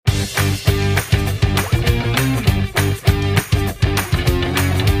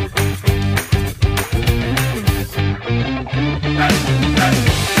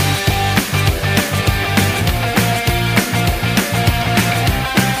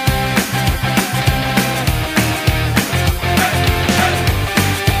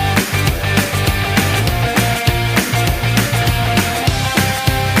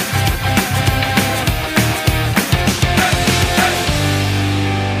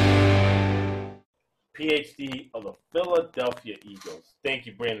PhD of the Philadelphia Eagles. Thank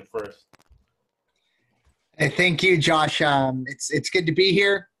you, Brandon, first. Hey, thank you, Josh. It's good to be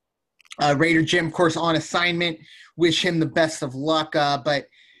here. Raider Jim, of course, on assignment. Wish him the best of luck. But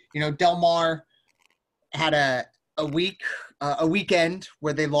Del Mar had a weekend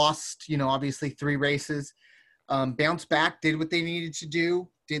where they lost. Obviously 3 races. Bounced back, did what they needed to do,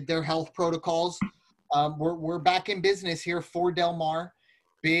 did their health protocols. We're back in business here for Del Mar.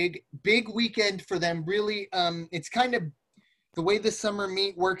 Big weekend for them. Really, it's kind of the way the summer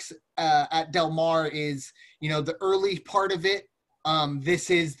meet works at Del Mar is, the early part of it. This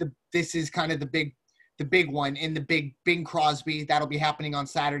is kind of the big one in the Bing Crosby. That'll be happening on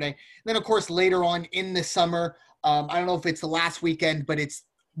Saturday. And then, of course, later on in the summer, I don't know if it's the last weekend, but it's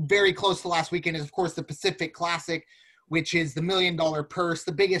very close to last weekend is, of course, the Pacific Classic, which is the $1 million purse,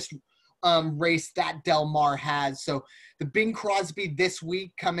 the biggest race that Del Mar has. So the Bing Crosby this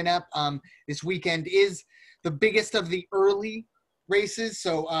week coming up, this weekend is the biggest of the early races.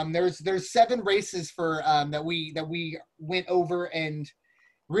 So there's 7 races for that we went over, and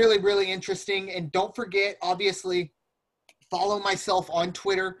really interesting. And don't forget, obviously, follow myself on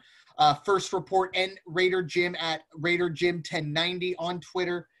Twitter, First Report, and Raider Jim at Raider Jim 1090 on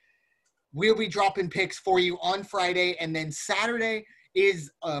Twitter. We'll be dropping picks for you on Friday, and then Saturday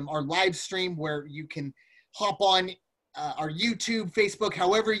is our live stream where you can hop on our YouTube, Facebook,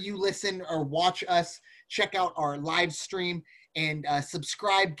 however you listen or watch us. Check out our live stream and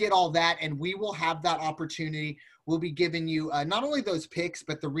subscribe, get all that, and we will have that opportunity. We'll be giving you not only those picks,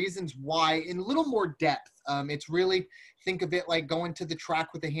 but the reasons why in a little more depth. It's really, think of it like going to the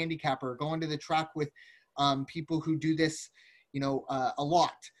track with a handicapper, going to the track with people who do this, a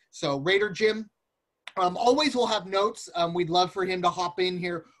lot. So Raider Jim, always will have notes. We'd love for him to hop in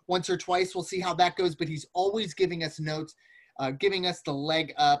here once or twice. We'll see how that goes, but he's always giving us notes, giving us the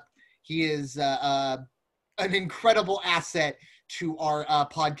leg up. He is an incredible asset to our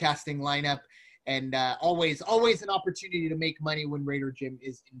podcasting lineup, and always an opportunity to make money when Raider Jim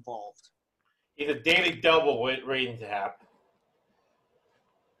is involved. He's a daily double waiting to happen.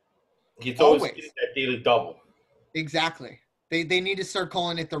 He's always getting that daily double. Exactly. They need to start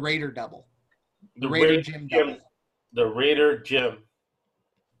calling it the Raider double. The Raider Jim double. The Raider Jim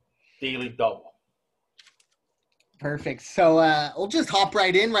daily double. Perfect. So we'll just hop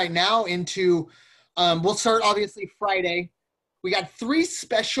right in right now into we'll start obviously Friday. We got 3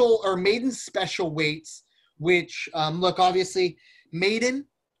 special or maiden special weights, which look, obviously maiden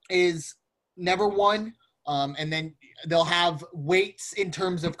is never won. And then they'll have weights in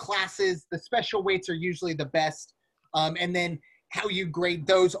terms of classes. The special weights are usually the best. And then how you grade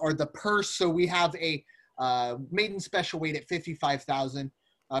those are the purse. So we have a maiden special weight at 55,000.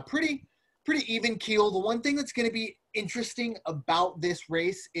 Pretty even keel. The one thing that's going to be interesting about this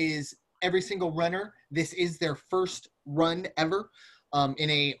race is every single runner, this is their first run ever in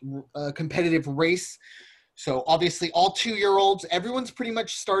a competitive race. So obviously all 2-year-olds, everyone's pretty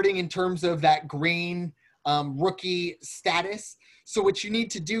much starting in terms of that green rookie status. So what you need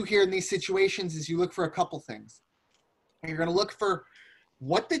to do here in these situations is you look for a couple things. You're going to look for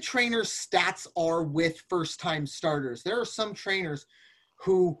what the trainer's stats are with first-time starters. There are some trainers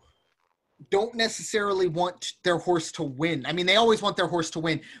who don't necessarily want their horse to win. I mean, they always want their horse to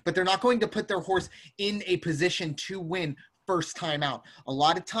win, but they're not going to put their horse in a position to win first time out. A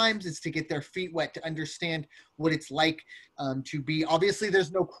lot of times it's to get their feet wet, to understand what it's like to be, obviously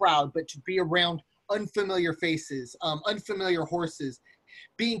there's no crowd, but to be around unfamiliar faces, unfamiliar horses,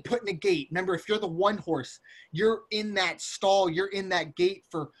 being put in a gate. Remember, if you're the one horse, you're in that stall, you're in that gate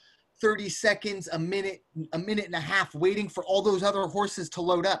for 30 seconds, a minute and a half, waiting for all those other horses to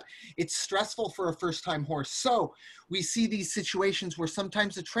load up. It's stressful for a first-time horse. So we see these situations where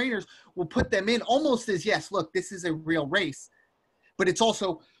sometimes the trainers will put them in almost as, yes, look, this is a real race, but it's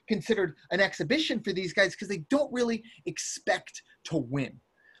also considered an exhibition for these guys because they don't really expect to win.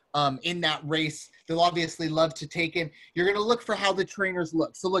 In that race, they'll obviously love to take him. You're going to look for how the trainers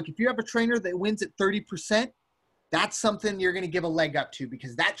look. So look, if you have a trainer that wins at 30%, that's something you're going to give a leg up to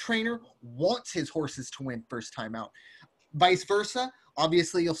because that trainer wants his horses to win first time out. Vice versa,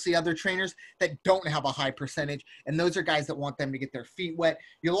 obviously you'll see other trainers that don't have a high percentage, and those are guys that want them to get their feet wet.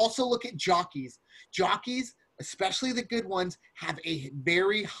 You'll also look at jockeys. Jockeys, especially the good ones, have a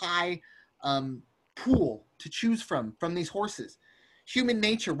very high pool to choose from these horses. Human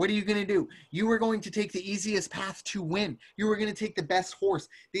nature, what are you going to do? You are going to take the easiest path to win. You are going to take the best horse.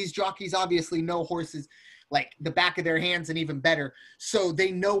 These jockeys obviously know horses like the back of their hands and even better. So they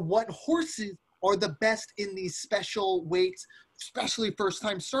know what horses are the best in these special weights, especially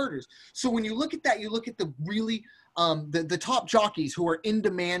first-time starters. So when you look at that, you look at the really the top jockeys who are in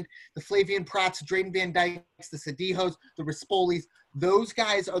demand, the Flavien Pratts, Drayden Van Dykes, the Cedillos, the Rispolis, those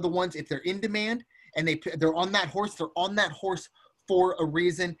guys are the ones, if they're in demand and they're on that horse, they're on that horse for a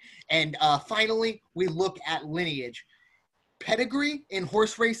reason. And finally, we look at lineage. Pedigree in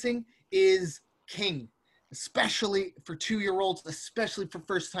horse racing is king, especially for 2-year-olds, especially for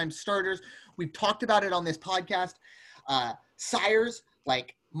first-time starters. We've talked about it on this podcast. Sires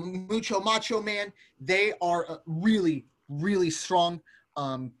like Mucho Macho Man, they are really, really strong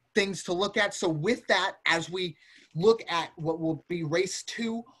things to look at. So with that, as we look at what will be race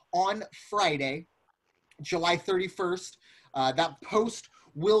 2 on Friday, July 31st, that post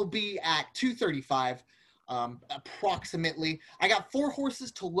will be at 2:35 approximately. I got 4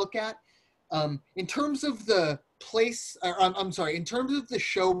 horses to look at. In terms of the place, in terms of the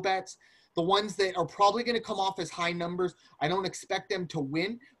show bets, the ones that are probably going to come off as high numbers, I don't expect them to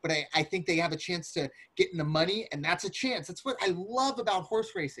win, but I think they have a chance to get in the money, and that's a chance. That's what I love about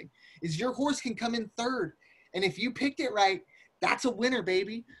horse racing, is your horse can come in third, and if you picked it right, that's a winner,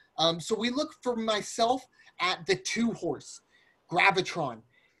 baby. So we look for myself at the 2 horse, Gravitron.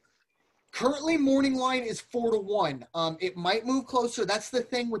 Currently, morning line is 4-1. It might move closer. That's the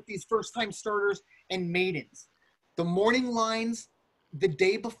thing with these first-time starters and maidens. The morning lines the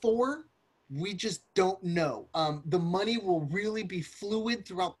day before, we just don't know. The money will really be fluid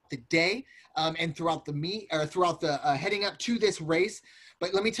throughout the day and throughout the heading up to this race.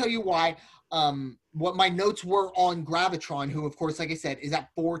 But let me tell you why. What my notes were on Gravitron, who, of course, like I said, is at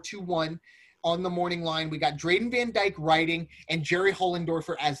 4-1. On the morning line, we got Drayden Van Dyke riding and Jerry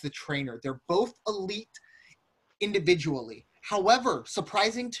Hollendorfer as the trainer. They're both elite individually. However,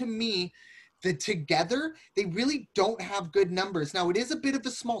 surprising to me, that together, they really don't have good numbers. Now, it is a bit of a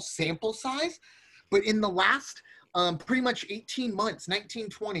small sample size, but in the last pretty much 18 months,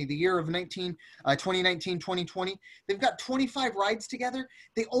 1920, the year of 2019, 2020, they've got 25 rides together.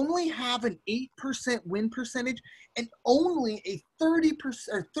 They only have an 8% win percentage and only a 30%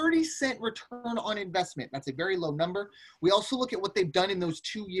 or 30-cent return on investment. That's a very low number. We also look at what they've done in those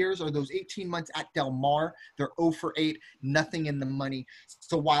 2 years or those 18 months at Del Mar. They're 0 for 8, nothing in the money.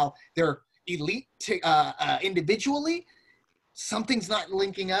 So while they're elite individually, something's not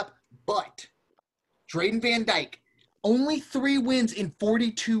linking up. But Drayden Van Dyke, only 3 wins in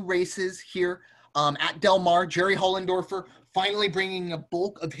 42 races here at Del Mar. Jerry Hollendorfer finally bringing a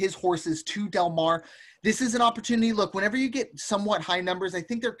bulk of his horses to Del Mar. This is an opportunity. Look, whenever you get somewhat high numbers, I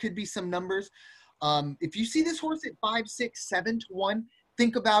think there could be some numbers. If you see this horse at 5, 6, 7-1,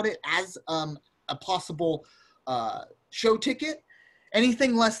 think about it as a possible show ticket.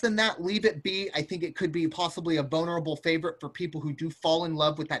 Anything less than that, leave it be. I think it could be possibly a vulnerable favorite for people who do fall in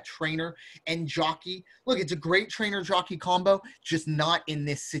love with that trainer and jockey. Look, it's a great trainer-jockey combo, just not in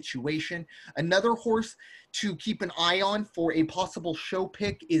this situation. Another horse to keep an eye on for a possible show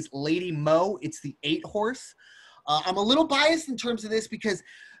pick is Lady Mo. It's the 8 horse. I'm a little biased in terms of this because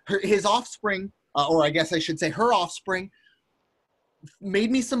his offspring, or I guess I should say her offspring,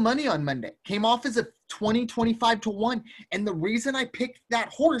 made me some money on Monday. Came off as a 25-1. And the reason I picked that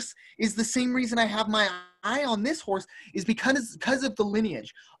horse is the same reason I have my eye on this horse, is because of the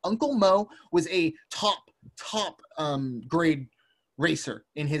lineage. Uncle Mo was a top grade racer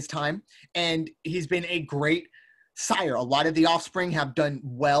in his time, and he's been a great sire. A lot of the offspring have done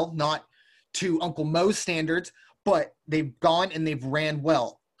well, not to Uncle Mo's standards, but they've gone and they've ran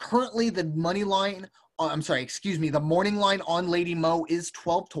well. Currently, the money line, the morning line on Lady Mo is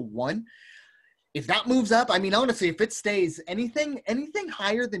 12-1. If that moves up, I mean, honestly, if it stays anything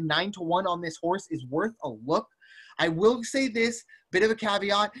higher than 9-1 on this horse is worth a look. I will say this, bit of a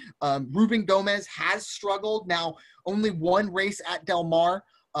caveat. Ruben Gomez has struggled. Now, only 1 race at Del Mar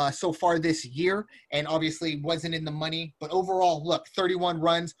so far this year, and obviously wasn't in the money. But overall, look, 31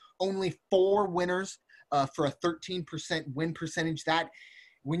 runs, only 4 winners for a 13% win percentage. That,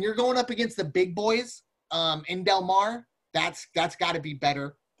 when you're going up against the big boys in Del Mar, that's got to be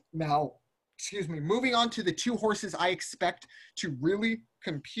better. Now, moving on to the 2 horses I expect to really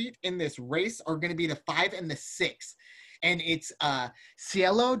compete in this race are going to be the 5 and the 6. And it's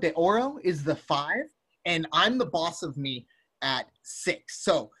Cielo de Oro is the 5, and I'm the boss of me at 6.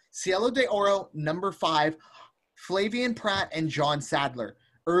 So Cielo de Oro, number 5, Flavien Prat and John Sadler.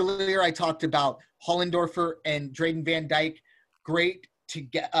 Earlier I talked about Hollendorfer and Drayden Van Dyke. Great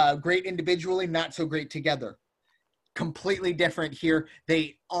individually, not so great together. Completely different here.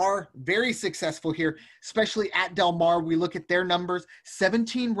 They are very successful here, especially at Del Mar. We look at their numbers,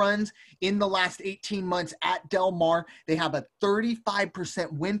 17 runs in the last 18 months at Del Mar. They have a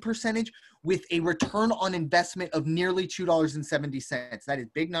 35% win percentage with a return on investment of nearly $2.70. That is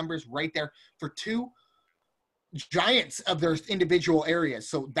big numbers right there for 2 giants of their individual areas.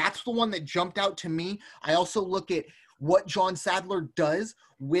 So that's the one that jumped out to me. I also look at what John Sadler does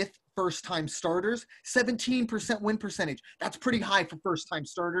with first-time starters. 17% win percentage. That's pretty high for first-time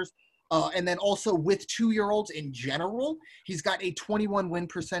starters. And then also with 2-year-olds in general, he's got a 21%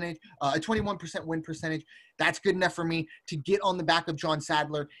 win percentage. That's good enough for me to get on the back of John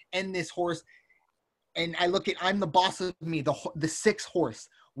Sadler and this horse. And I look at, I'm the boss of me, the 6th horse.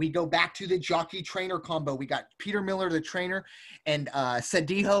 We go back to the jockey-trainer combo. We got Peter Miller, the trainer, and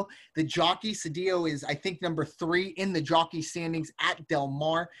Cedillo, the jockey. Cedillo is, I think, number 3 in the jockey standings at Del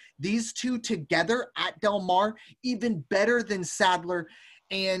Mar. These two together at Del Mar, even better than Sadler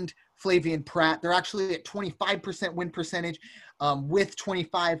and Flavien Prat. They're actually at 25% win percentage with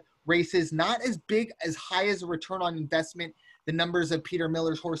 25 races. Not as big, as high as a return on investment. The numbers of Peter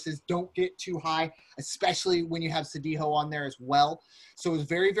Miller's horses don't get too high, especially when you have Cedillo on there as well. So it was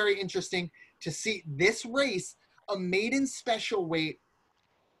very, very interesting to see this race, a maiden special weight,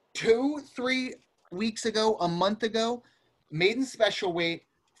 2-3 weeks ago, a month ago, maiden special weight,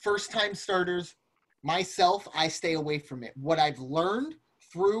 first-time starters. Myself, I stay away from it. What I've learned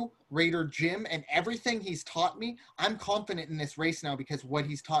through Raider Jim and everything he's taught me, I'm confident in this race now because what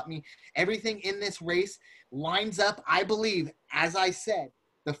he's taught me, everything in this race lines up, I believe, as I said,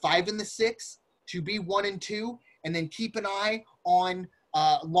 the 5 and the 6 to be 1 and 2, and then keep an eye on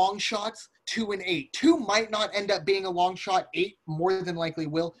long shots, 2 and 8. 2 might not end up being a long shot. 8 more than likely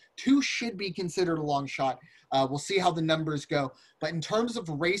will. 2 should be considered a long shot. We'll see how the numbers go. But in terms of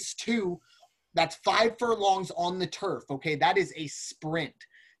race 2, that's 5 furlongs on the turf, okay? That is a sprint.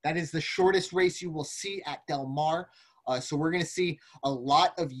 That is the shortest race you will see at Del Mar. So we're going to see a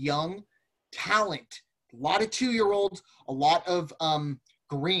lot of young talent, a lot of 2-year-olds, a lot of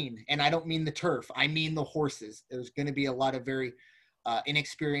green. And I don't mean the turf. I mean the horses. There's going to be a lot of very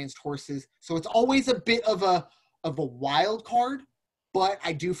inexperienced horses. So it's always a bit of a wild card, but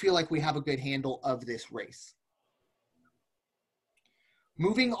I do feel like we have a good handle of this race.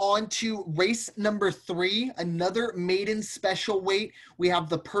 Moving on to race number 3, another maiden special weight. We have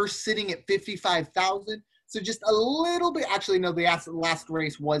the purse sitting at $55,000. So just a little bit, actually, no, the last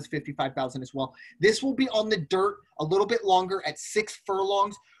race was $55,000 as well. This will be on the dirt a little bit longer at 6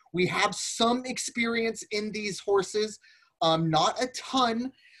 furlongs. We have some experience in these horses, not a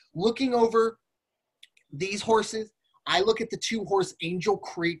ton. Looking over these horses, I look at the 2-horse Angel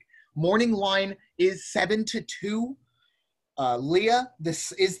Creek. Morning line is 7-2. Leah,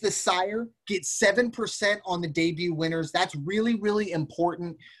 this is the sire, gets 7% on the debut winners. That's really, really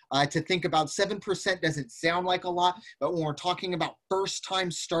important to think about. 7% doesn't sound like a lot, but when we're talking about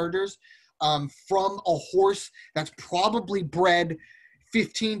first-time starters from a horse that's probably bred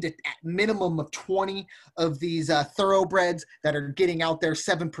 15 to at minimum of 20 of these thoroughbreds that are getting out there,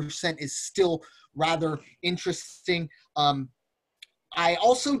 7% is still rather interesting. I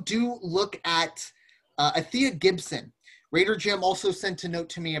also do look at Athea Gibson. Raider Jim also sent a note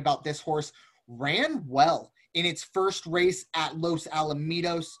to me about this horse. Ran well in its first race at Los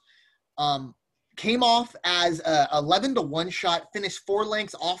Alamitos. Came off as a 11-1 shot, finished 4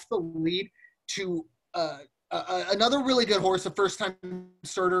 lengths off the lead to another really good horse, a first-time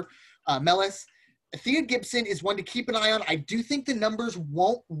starter, Melis. Athea Gibson is one to keep an eye on. I do think the numbers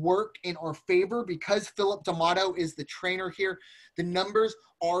won't work in our favor because Philip D'Amato is the trainer here. The numbers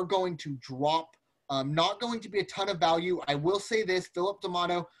are going to drop. Not going to be a ton of value. I will say this, Philip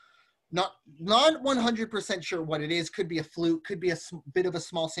D'Amato, not 100% sure what it is. Could be a fluke, could be a bit of a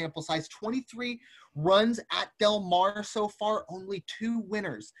small sample size. 23 runs at Del Mar so far, only 2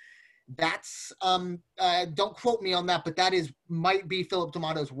 winners. That's, don't quote me on that, but that might be Philip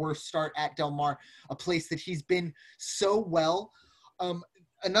D'Amato's worst start at Del Mar, a place that he's been so well.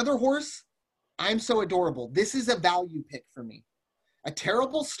 Another horse, I'm So Adorable. This is a value pick for me. A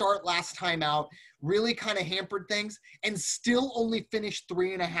terrible start last time out, really kind of hampered things, and still only finished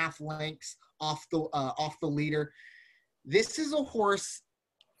 3.5 lengths off the leader. This is a horse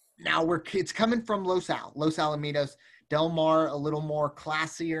now where it's coming from Los Alamitos. Del Mar, a little more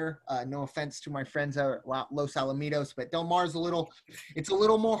classier. No offense to my friends at Los Alamitos, but Del Mar's it's a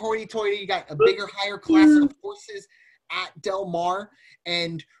little more hoity-toity. You got a bigger, higher class of horses at Del Mar,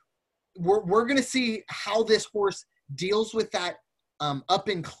 and we're going to see how this horse deals with that up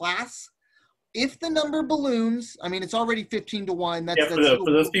in class. If the number balloons, I mean, it's already 15-1. That's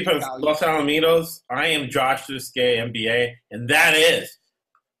for those people in Los Alamitos, I am Josh Duskay, MBA, and that is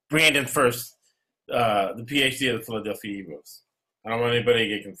Brandon First, the PhD of the Philadelphia Eagles. I don't want anybody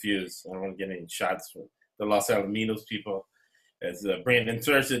to get confused. I don't want to get any shots from the Los Alamitos people. As Brandon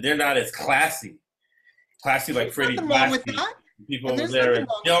First, they're not as classy like Freddie Blasky. People over there in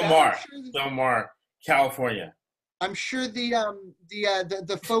Del Mar, California. I'm sure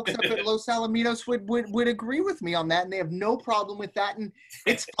the folks up at Los Alamitos would agree with me on that, and they have no problem with that, and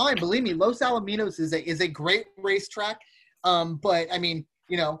it's fine. Believe me, Los Alamitos is a great racetrack. But I mean,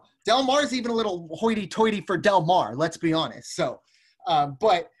 Del Mar is even a little hoity-toity for Del Mar. Let's be honest. So,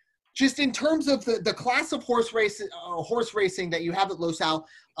 but just in terms of the class of horse racing that you have at Los Al,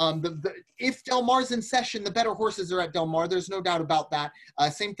 if Del Mar's in session, the better horses are at Del Mar. There's no doubt about that.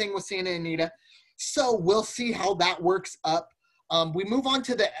 Same thing with Santa Anita. So we'll see how that works up. We move on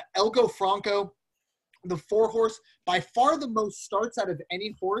to the Elgo Franco, the 4-horse, by far the most starts out of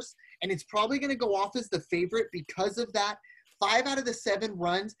any horse, and it's probably going to go off as the favorite because of that. 5 out of the 7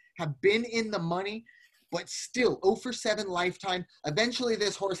 runs have been in the money, but still 0 for 7 lifetime. Eventually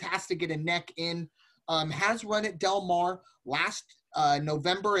this horse has to get a neck in. Has run at Del Mar last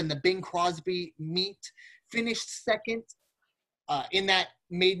November in the Bing Crosby meet, finished second in that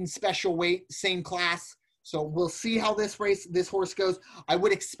maiden special weight, same class. So we'll see how this horse goes. I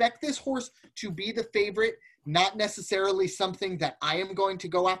would expect this horse to be the favorite, not necessarily something that I am going to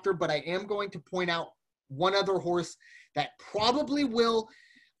go after, but I am going to point out one other horse that probably will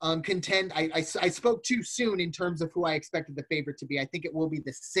contend. I spoke too soon in terms of who I expected the favorite to be. I think it will be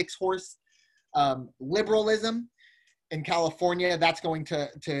the 6-horse, Liberalism in California. That's going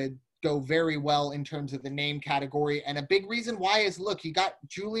to go very well in terms of the name category. And a big reason why is, look, you got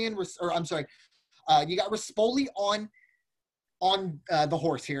you got Rispoli on the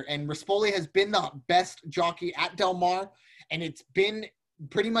horse here. And Rispoli has been the best jockey at Del Mar, and it's been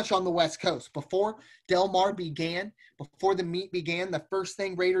pretty much on the West Coast. Before Del Mar began, before the meet began, the first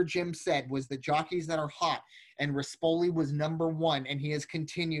thing Raider Jim said was the jockeys that are hot, and Rispoli was number 1, and he has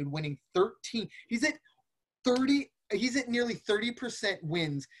continued winning 13. He's at nearly 30%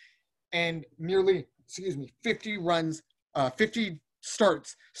 wins and nearly, 50 runs, 50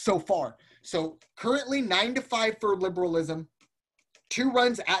 starts so far. So currently 9-5 for Liberalism, 2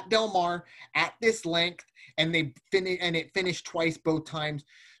 runs at Del Mar at this length, and it finished twice both times.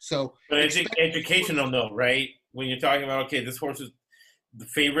 So, but educational though, right? When you're talking about, okay, this horse is the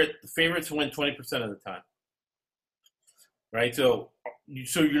favorite. The favorites win 20% of the time, right? So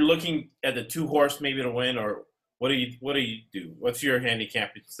you're looking at the 2-horse maybe to win, or what do you do? What's your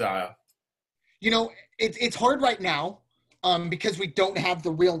handicapping style? It's hard right now because we don't have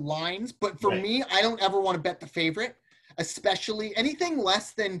the real lines. But for me, I don't ever want to bet the favorite, especially anything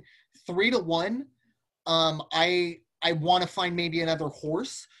less than 3-1. I want to find maybe another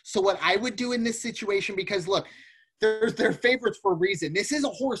horse. So what I would do in this situation, because look, they're favorites for a reason. This is a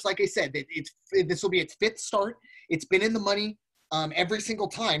horse, like I said, this will be its 5th start. It's been in the money every single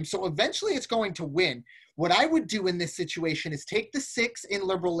time. So eventually it's going to win. What I would do in this situation is take the 6 in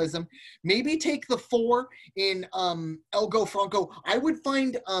Liberalism, maybe take the 4 in Elgo Franco. I would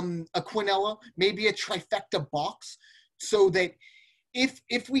find a Quinella, maybe a trifecta box, so that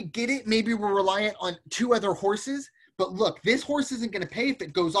if we get it, maybe we're reliant on 2 other horses. But look, this horse isn't going to pay if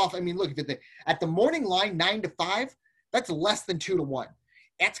it goes off. I mean, look, at the morning line, 9-5, that's less than 2-1.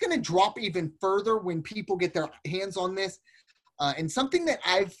 That's going to drop even further when people get their hands on this. And something that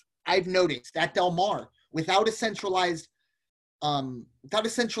I've noticed at Del Mar, without a centralized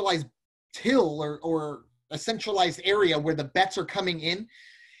till or a centralized area where the bets are coming in,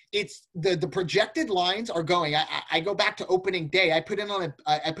 it's the projected lines are going. I go back to opening day. I put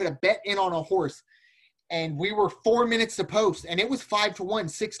a bet in on a horse, and we were 4 minutes to post, and it was 5-1,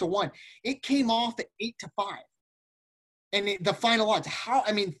 6-1. It came off at 8-5, and the final odds.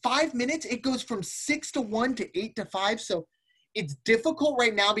 5 minutes, it goes from 6-1 to 8-5. So it's difficult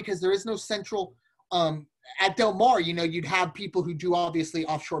right now because there is no central. At Del Mar, you'd have people who do obviously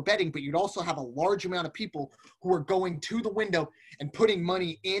offshore betting, but you'd also have a large amount of people who are going to the window and putting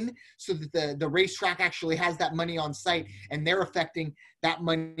money in so that the racetrack actually has that money on site, and they're affecting that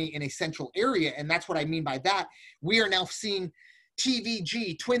money in a central area. And that's what I mean by that. We are now seeing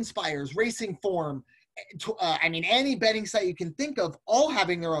TVG, Twin Spires, Racing Form, any betting site you can think of, all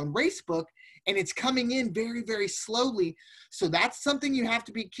having their own race book, and it's coming in very, very slowly. So that's something you have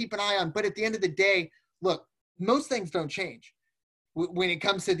to keep an eye on. But at the end of the day, look, most things don't change when it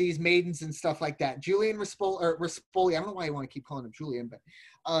comes to these maidens and stuff like that. Julian Rispoli, I don't know why I want to keep calling him Julian, but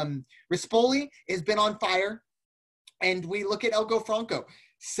Rispoli has been on fire. And we look at Elgo Franco,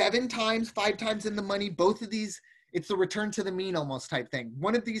 7 times, 5 times in the money. Both of these, it's the return to the mean almost type thing.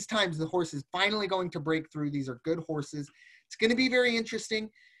 One of these times, the horse is finally going to break through. These are good horses. It's going to be very interesting.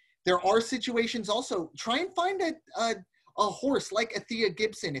 There are situations also. Try and find a horse like Athea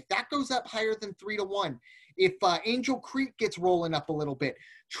Gibson. If that goes up higher than 3-1, if Angel Creek gets rolling up a little bit,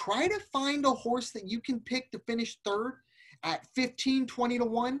 try to find a horse that you can pick to finish 3rd at 15,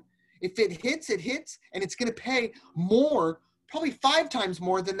 20-1. If it hits, it hits, and it's going to pay more, probably 5 times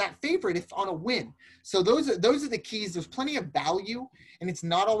more than that favorite if on a win. So those are the keys. There's plenty of value, and it's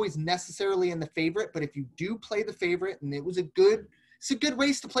not always necessarily in the favorite, but if you do play the favorite, and it's a good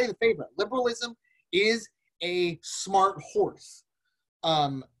race to play the favorite. Liberalism is a smart horse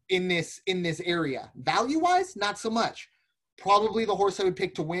in this area. Value-wise, not so much. Probably the horse I would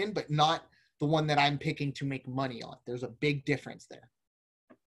pick to win, but not the one that I'm picking to make money on. There's a big difference there.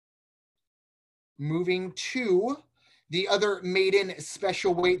 Moving to the other maiden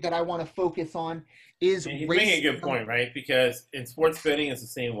special weight that I want to focus on is He's making a good point, right? Because in sports betting, it's the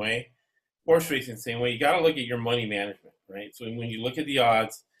same way. Horse racing, the same way. You got to look at your money management, right? So when you look at the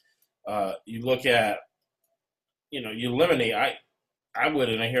odds, you look at, you eliminate. I would,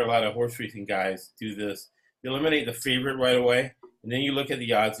 and I hear a lot of horse racing guys do this. You eliminate the favorite right away, and then you look at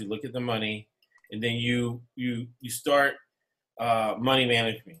the odds, you look at the money, and then you start money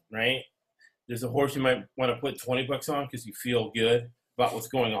management, right? There's a horse you might want to put $20 on because you feel good about what's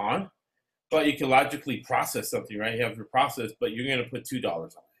going on, but you can logically process something, right? You have your process, but you're going to put $2 on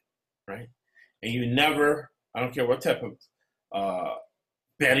it, right? And you never, I don't care what type of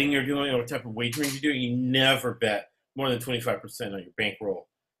betting you're doing or what type of wagering you're doing, you never bet more than 25% on your bankroll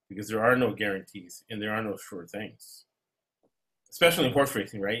because there are no guarantees and there are no sure things, especially in horse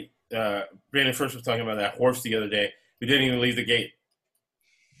racing, right? Brandon First was talking about that horse the other day who didn't even leave the gate.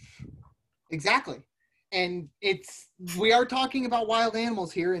 Exactly. And we are talking about wild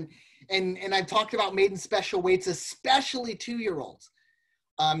animals here, and I've talked about maiden special weights, especially 2-year-olds.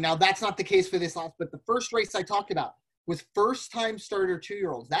 Now that's not the case for this last, but the first race I talked about was first-time starter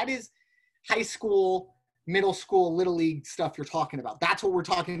 2-year-olds. That is high school, middle school, little league stuff you're talking about. That's what we're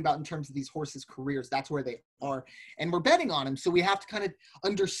talking about in terms of these horses' careers. That's where they are, and we're betting on them. So we have to kind of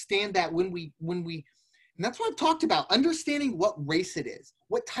understand that when we. And that's what I've talked about, understanding what race it is,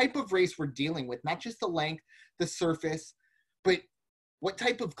 what type of race we're dealing with, not just the length, the surface, but what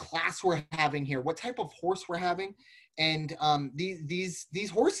type of class we're having here, what type of horse we're having. And these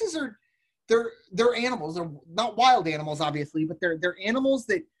horses they're animals. They're not wild animals, obviously, but they're animals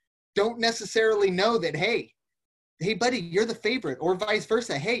that don't necessarily know that, hey, buddy, you're the favorite, or vice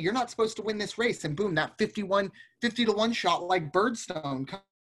versa. Hey, you're not supposed to win this race. And boom, that 50-1 shot like Birdstone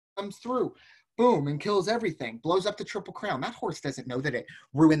comes through. Boom, and kills everything, blows up the Triple Crown. That horse doesn't know that it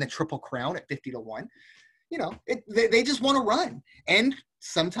ruined the Triple Crown at 50-1. They just want to run. And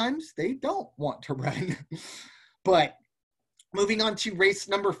sometimes they don't want to run. But moving on to race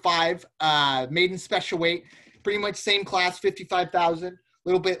number 5, maiden special weight, pretty much same class, 55,000. A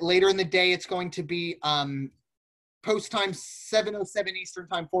little bit later in the day, it's going to be post time 7:07 Eastern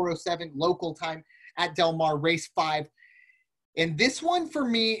time, 4:07 local time at Del Mar, race 5. And this one, for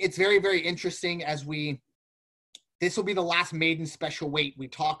me, it's very, very interesting this will be the last maiden special weight we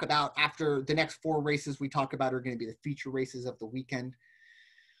talk about. After the next 4 races we talk about are going to be the feature races of the weekend.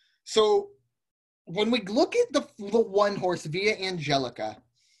 So when we look at the one horse, Via Angelica,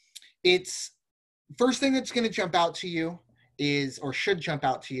 it's first thing that's going to jump out to you should jump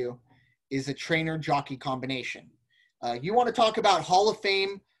out to you is a trainer-jockey combination. You want to talk about Hall of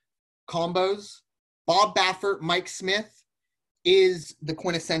Fame combos, Bob Baffert, Mike Smith, is the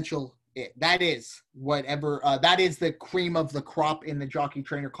quintessential it. That is that is the cream of the crop in the jockey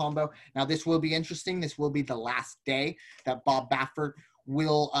trainer combo. Now this will be interesting. This will be the last day that Bob Baffert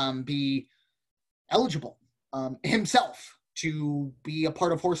will be eligible himself to be a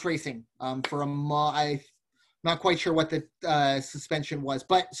part of horse racing for I'm not quite sure what the suspension was,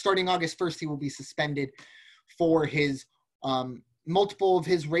 but starting August 1st, he will be suspended for his multiple of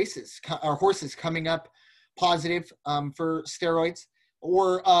his races or horses coming up positive for steroids,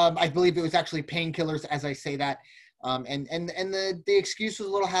 or I believe it was actually painkillers as I say that. And the excuse was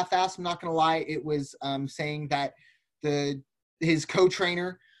a little half-assed. I'm not going to lie. It was saying that his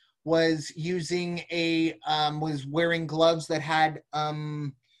co-trainer was using was wearing gloves that had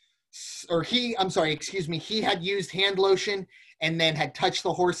he had used hand lotion and then had touched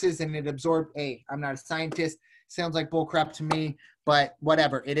the horses and it absorbed. Hey, I'm not a scientist. Sounds like bullcrap to me, but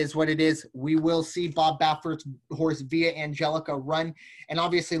whatever. It is what it is. We will see Bob Baffert's horse Via Angelica run. And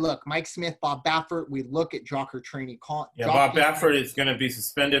obviously, look, Mike Smith, Bob Baffert, we look at Jocker Trainee. Bob Baffert is going to be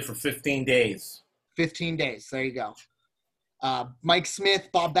suspended for 15 days. 15 days. There you go. Mike Smith,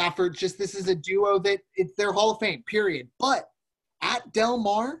 Bob Baffert, this is a duo that they're Hall of Fame, period. But at Del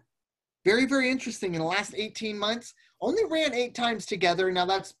Mar, very, very interesting. In the last 18 months, only ran 8 times together. Now,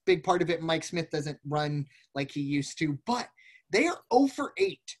 that's a big part of it. Mike Smith doesn't run like he used to. But they are 0 for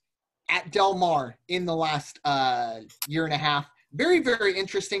 8 at Del Mar in the last year and a half. Very, very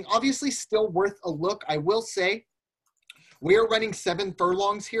interesting. Obviously, still worth a look. I will say we are running 7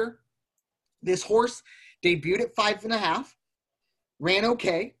 furlongs here. This horse debuted at 5.5, ran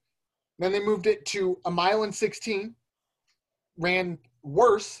okay. Then they moved it to 1.16 miles, ran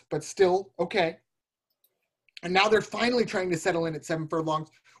worse, but still okay. And now they're finally trying to settle in at 7 furlongs.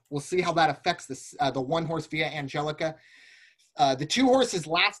 We'll see how that affects the one horse Via Angelica. The two horses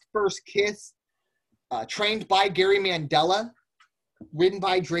Last First Kiss, trained by Gary Mandella, ridden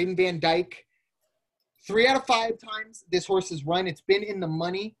by Drayden Van Dyke. 3 out of 5 times this horse has run. It's been in the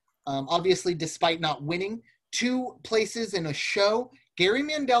money, obviously, despite not winning. 2 places in a show. Gary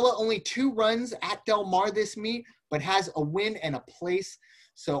Mandella only 2 runs at Del Mar this meet, but has a win and a place.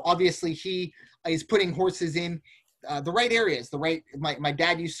 So obviously he is putting horses in the right areas. My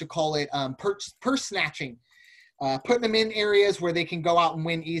dad used to call it purse snatching. Putting them in areas where they can go out and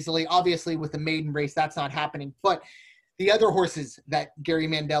win easily. Obviously, with the maiden race, that's not happening. But the other horses that Gary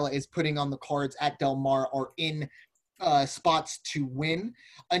Mandella is putting on the cards at Del Mar are in spots to win.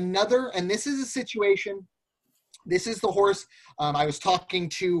 And this is a situation, this is the horse I was talking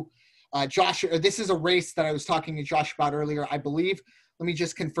to Josh, or this is a race that I was talking to Josh about earlier, I believe. Let me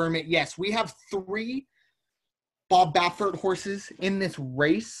just confirm it. Yes, we have 3 Bob Baffert horses in this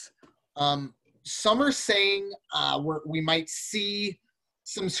race. Some are saying we might see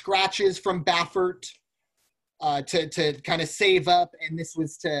some scratches from Baffert to kind of save up, and this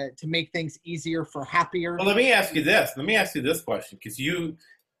was to make things easier for Happier. Well, let me ask you this question, because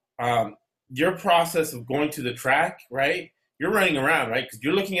your process of going to the track, right? You're running around, right? Because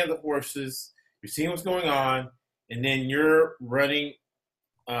you're looking at the horses, you're seeing what's going on, and then you're running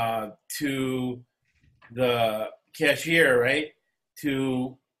to the cashier, right,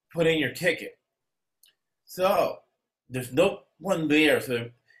 to put in your ticket. So there's no one there, so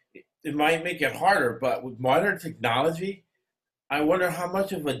it might make it harder. But with modern technology, I wonder how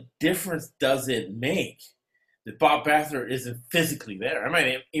much of a difference does it make that Bob Baffert isn't physically there.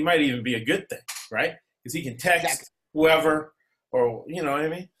 It might even be a good thing, right? Because he can text whoever, or you know what I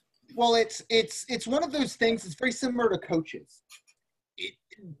mean. Well, it's one of those things. It's very similar to coaches.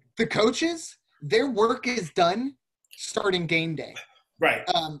 The coaches, their work is done starting game day. Right.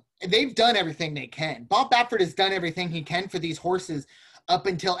 They've done everything they can. Bob Baffert has done everything he can for these horses up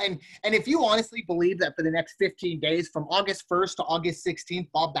until and if you honestly believe that for the next 15 days, from August 1st to August 16th,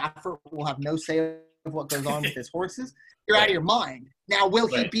 Bob Baffert will have no say of what goes on with his horses, you're out of your mind. Now, will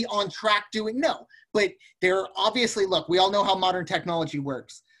he be on track doing? No. But there obviously, look, we all know how modern technology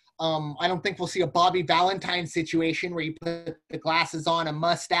works. I don't think we'll see a Bobby Valentine situation where you put the glasses on, a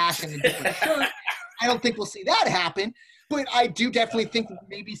mustache, and a different shirt. I don't think we'll see that happen. But I do definitely think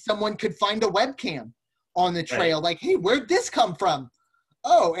maybe someone could find a webcam on the trail. Like, hey, where'd this come from?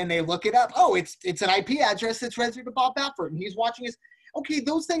 Oh, and they look it up. Oh, it's an IP address that's registered to Bob Baffert, and he's watching us. Okay,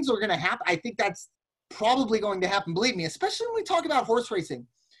 those things are going to happen. I think that's probably going to happen, believe me, especially when we talk about horse racing.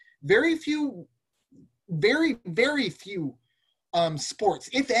 Very, very few sports,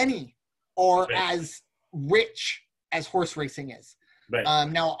 if any, are as rich as horse racing is. Right.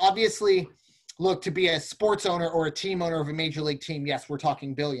 Now, obviously, look, to be a sports owner or a team owner of a major league team, yes, we're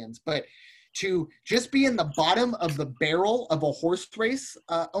talking billions. But to just be in the bottom of the barrel of a horse race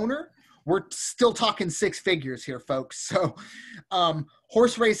owner, we're still talking 6 figures here, folks. So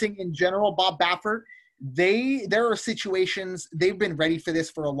horse racing in general, Bob Baffert, there are situations, they've been ready for this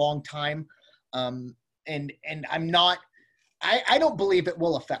for a long time. And I don't believe it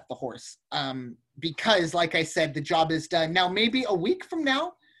will affect the horse because, like I said, the job is done. Now, maybe a week from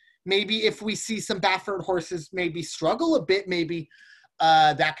now, maybe if we see some Baffert horses maybe struggle a bit, maybe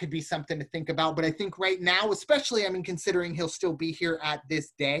that could be something to think about. But I think right now, especially, considering he'll still be here at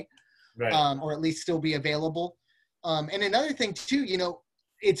this day, or at least still be available. And another thing, too,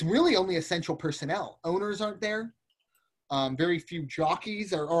 it's really only essential personnel. Owners aren't there. Very few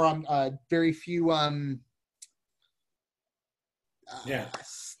jockeys or very few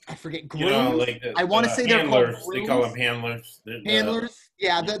I forget grooms. I want to say they're called grooms. They call them handlers. Handlers.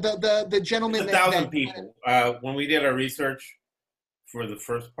 Yeah, the gentleman. 1,000 people. When we did our research for the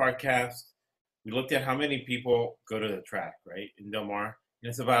first podcast, we looked at how many people go to the track, right, in Del Mar, and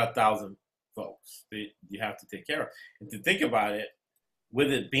it's about 1,000 folks that you have to take care of. And to think about it,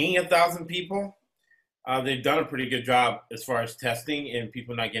 with it being 1,000 people, they've done a pretty good job as far as testing and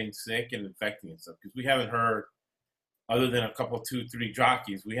people not getting sick and infecting and stuff. Because we haven't heard, other than a couple, 2-3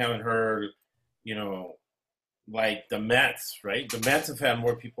 jockeys, we haven't heard, like the Mets, right? The Mets have had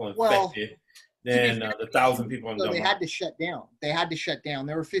more people infected than the 1,000 people in Del Mar. They had to shut down.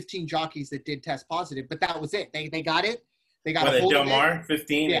 There were 15 jockeys that did test positive, but that was it. They got it. They got a hold of it. Del Mar?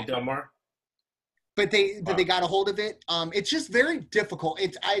 15 at Del Mar? But they got a hold of it. It's just very difficult.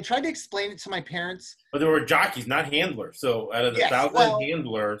 I tried to explain it to my parents. But there were jockeys, not handlers. So out of the 1,000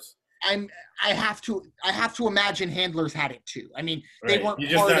 handlers, I have to imagine handlers had it too. I mean, right. they weren't.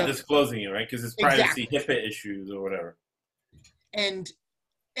 You're just not disclosing it, right? Because it's privacy, exactly. HIPAA issues or whatever. And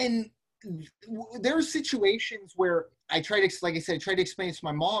there are situations where I try to, like I said, I try to explain it to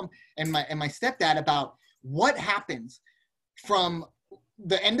my mom and my stepdad about what happens from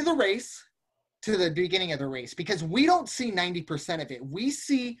the end of the race to the beginning of the race, because we don't see 90% of it. We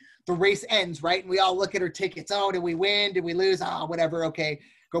see the race ends, right? And we all look at our tickets. Oh, did we win? Did we lose? Oh, whatever. Okay,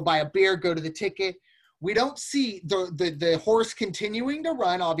 go buy a beer, go to the ticket. We don't see the horse continuing to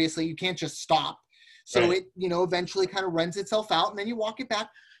run. Obviously, you can't just stop. So right. it, eventually kind of runs itself out, and then you walk it back.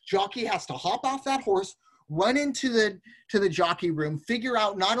 Jockey has to hop off that horse, run into the jockey room, figure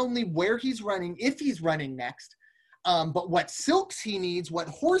out not only where he's running, if he's running next, but what silks he needs, what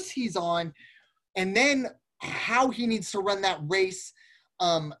horse he's on, and then how he needs to run that race.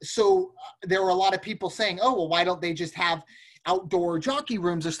 So there were a lot of people saying, oh, well, why don't they just have outdoor jockey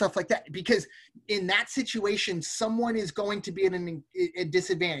rooms or stuff like that? Because in that situation, someone is going to be at a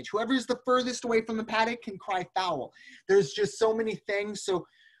disadvantage. Whoever's the furthest away from the paddock can cry foul. There's just so many things. So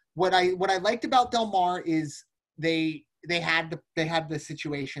what I liked about Del Mar is they had the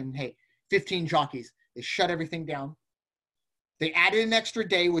situation, hey, 15 jockeys. They shut everything down. They added an extra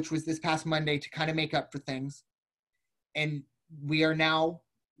day, which was this past Monday, to kind of make up for things. And we are now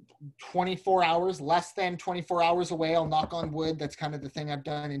 24 hours, less than 24 hours away. I'll knock on wood. That's kind of the thing I've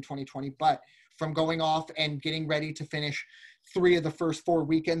done in 2020. But from going off and getting ready to finish 3 of the first 4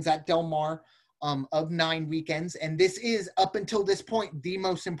 weekends at Del Mar of 9 weekends. And this is, up until this point, the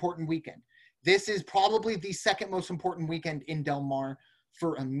most important weekend. This is probably the second most important weekend in Del Mar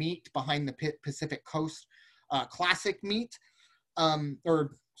for a meet behind the Pacific Coast Classic meet.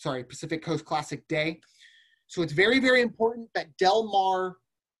 Pacific Coast Classic Day. So it's very, very important that Del Mar,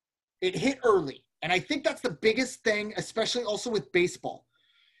 it hit early. And I think that's the biggest thing, especially also with baseball.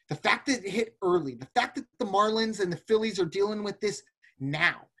 The fact that it hit early, the fact that the Marlins and the Phillies are dealing with this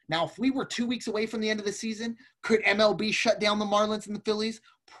now. Now, if we were 2 weeks away from the end of the season, could MLB shut down the Marlins and the Phillies?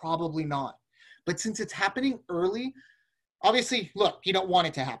 Probably not. But since it's happening early, obviously, look, you don't want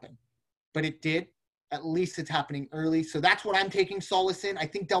it to happen, but it did. At least it's happening early. So that's what I'm taking solace in. I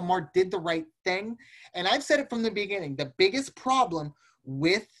think Del Mar did the right thing. And I've said it from the beginning. The biggest problem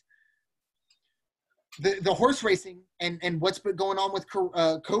with the horse racing and what's been going on with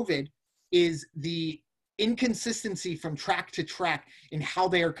COVID is the inconsistency from track to track in how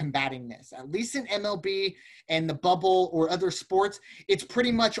they are combating this. At least in MLB and the bubble or other sports, it's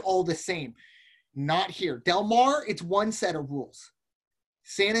pretty much all the same. Not here. Del Mar, it's one set of rules.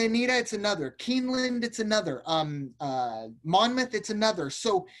 Santa Anita, it's another. Keeneland, it's another. Monmouth, it's another.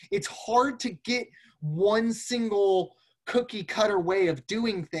 So it's hard to get one single cookie cutter way of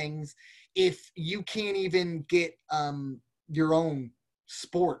doing things if you can't even get your own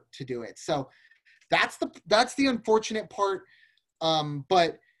sport to do it. So that's the unfortunate part.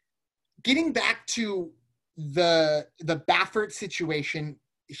 But getting back to the Baffert situation,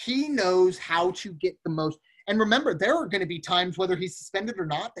 he knows how to get the most. And remember, there are going to be times, whether he's suspended or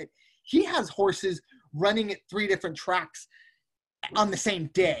not, that he has horses running at 3 different tracks on the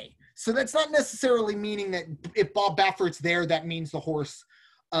same day. So that's not necessarily meaning that if Bob Baffert's there, that means the horse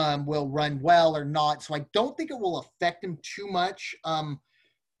will run well or not. So I don't think it will affect him too much.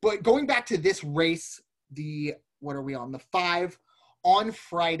 But going back to this race, what are we on? The 5 on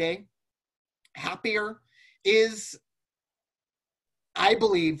Friday. Happier is, I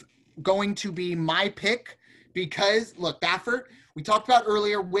believe, going to be my pick. Because, look, Baffert, we talked about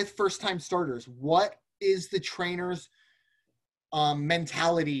earlier with first-time starters. What is the trainer's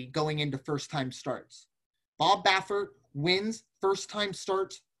mentality going into first-time starts? Bob Baffert wins first-time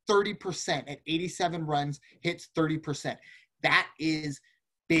starts 30% at 87 runs, hits 30%. That is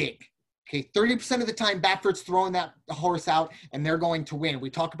big. Okay, 30% of the time, Baffert's throwing that horse out, and they're going to win. We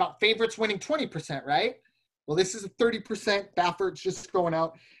talk about favorites winning 20%, right? Well, this is a 30%. Baffert's just going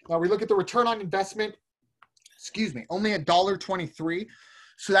out. Now, we look at the return on investment. Only $1.23.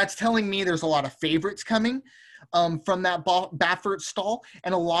 So that's telling me there's a lot of favorites coming from that Baffert stall.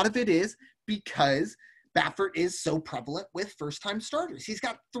 And a lot of it is because Baffert is so prevalent with first-time starters. He's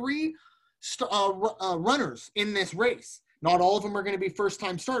got 3 runners in this race. Not all of them are going to be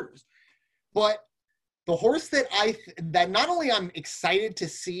first-time starters. But the horse that not only I'm excited to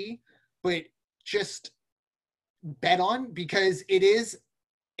see, but just bet on, because it is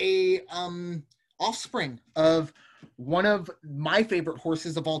a offspring of one of my favorite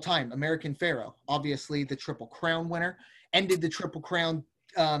horses of all time, American Pharoah. Obviously, the Triple Crown winner, ended the Triple Crown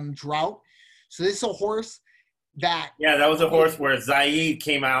drought. So this is a horse that... Yeah, that was a horse where Zaid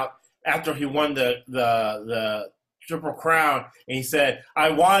came out after he won the Triple Crown, and he said, "I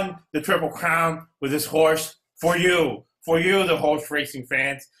won the Triple Crown with this horse for you, the horse racing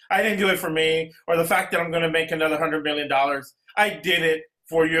fans. I didn't do it for me or the fact that I'm going to make another $100 million. I did it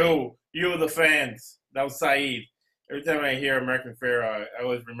for you, the fans." That was Saeed. Every time I hear American Pharoah, I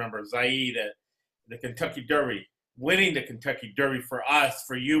always remember Saeed at the Kentucky Derby, winning the Kentucky Derby for us,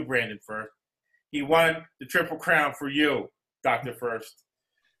 for you, Brandon First. He won the Triple Crown for you, Dr. First.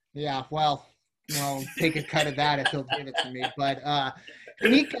 Yeah, well, take a cut of that if he'll give it to me. But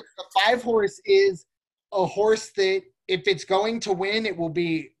Himiko, the 5-horse, is a horse that if it's going to win, it will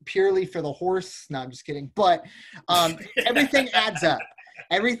be purely for the horse. No, I'm just kidding. But everything adds up.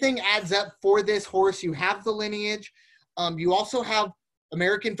 Everything adds up for this horse. You have the lineage. You also have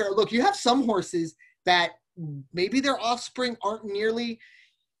American Pharoah. Look, you have some horses that maybe their offspring aren't nearly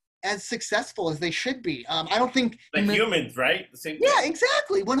as successful as they should be. I don't think like humans, right? The same thing. Yeah,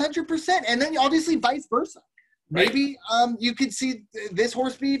 exactly, 100%. And then obviously vice versa. Maybe you could see this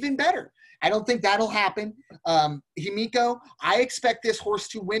horse be even better. I don't think that'll happen. Himiko, I expect this horse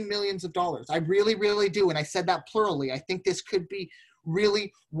to win millions of dollars. I really, really do. And I said that plurally. I think this could be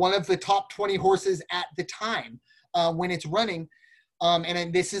really one of the top 20 horses at the time when it's running.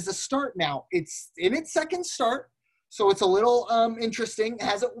 And this is a start now. It's in its second start. So it's a little interesting. It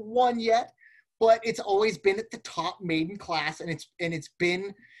hasn't won yet, but it's always been at the top maiden class, and it's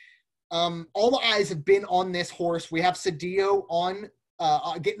been all the eyes have been on this horse. We have Cedillo on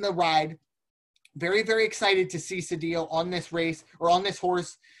getting the ride. Very, very excited to see Cedillo on this race or on this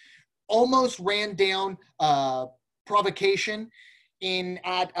horse. Almost ran down Provocation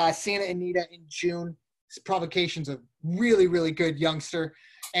at Santa Anita in June. Provocation's a really, really good youngster,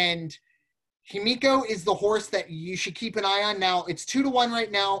 and Himiko is the horse that you should keep an eye on. Now, it's 2-1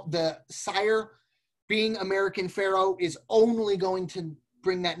 right now. The sire, being American Pharoah, is only going to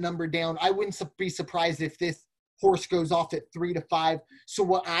bring that number down. I wouldn't be surprised if this horse goes off at 3-5. So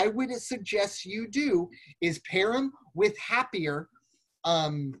what I would suggest you do is pair him with Happier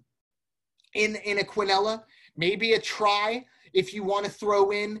in a Quinella, maybe a try if you want to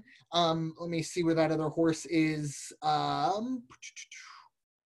throw in. Let me see where that other horse is.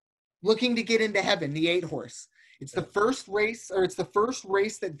 Looking to get into heaven, the 8-horse. It's the first race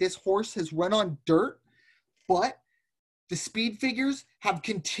that this horse has run on dirt, but the speed figures have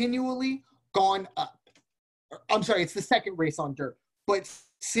continually gone up. I'm sorry, it's the second race on dirt, but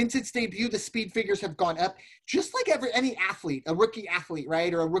since its debut, the speed figures have gone up, just like any athlete, a rookie athlete,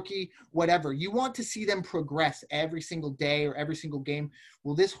 right? Or a rookie, whatever. You want to see them progress every single day or every single game.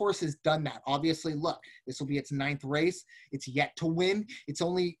 Well, this horse has done that. Obviously, look, this will be its 9th race. It's yet to win. It's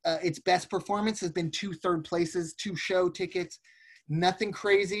only, its best performance has been 2 third places, 2 show tickets, nothing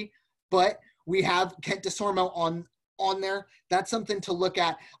crazy, but we have Kent Desormeaux on there. That's something to look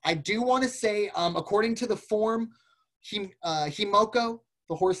at. I do want to say, according to the form, Himoko,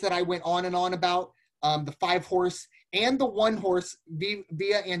 the horse that I went on and on about, the 5-horse and the 1-horse,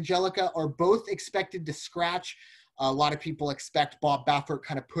 Via Angelica, are both expected to scratch. A lot of people expect Bob Baffert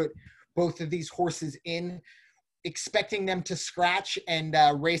kind of put both of these horses in, expecting them to scratch and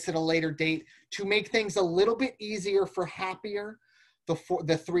race at a later date to make things a little bit easier for Happier, the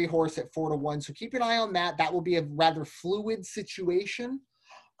 3-horse at 4-1. So keep an eye on that. That will be a rather fluid situation.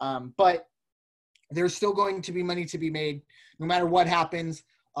 But there's still going to be money to be made no matter what happens.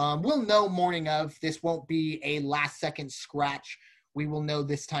 We'll know morning of. This won't be a last-second scratch. We will know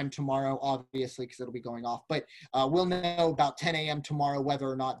this time tomorrow, obviously, because it'll be going off. But we'll know about 10 a.m. tomorrow whether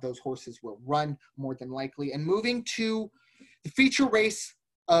or not those horses will run, more than likely. And moving to the feature race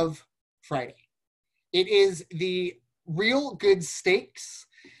of Friday. It is the Real Good Stakes.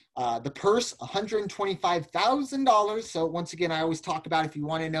 The purse, $125,000. So once again, I always talk about if you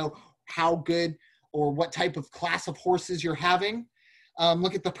want to know how good or what type of class of horses you're having,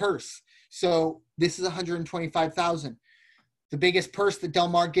 look at the purse. So this is $125,000. The biggest purse that Del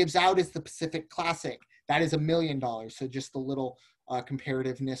Mar gives out is the Pacific Classic. That is $1 million. So just a little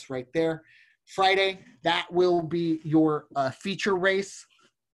comparativeness right there. Friday, that will be your feature race.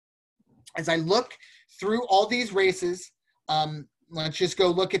 As I look through all these races, let's just go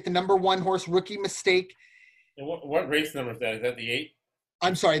look at the number 1 horse, Rookie Mistake. And what race number is that? Is that the 8?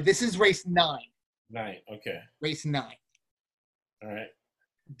 I'm sorry, this is race 9. 9, okay. Race 9. All right.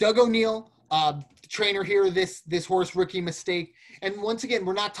 Doug O'Neill, the trainer here, this horse, Rookie Mistake. And once again,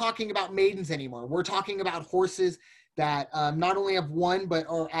 we're not talking about maidens anymore. We're talking about horses that not only have won, but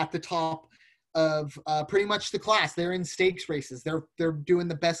are at the top of pretty much the class. They're in stakes races. They're doing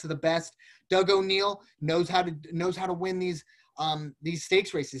the best of the best. Doug O'Neill knows how to win these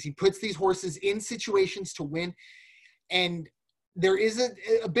stakes races. He puts these horses in situations to win. And there is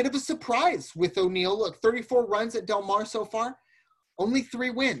a bit of a surprise with O'Neill. Look, 34 runs at Del Mar so far, only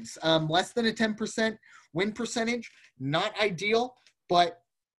 3 wins, less than a 10% win percentage. Not ideal, but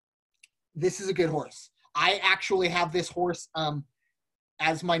this is a good horse. I actually have this horse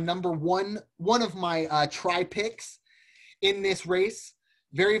as my number one of my try picks in this race.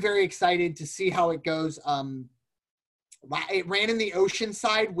 Very, very excited to see how it goes. It ran in the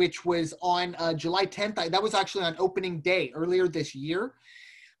Oceanside, which was on July 10th. That was actually on opening day earlier this year.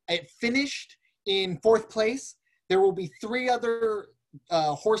 It finished in 4th place. There will be 3 other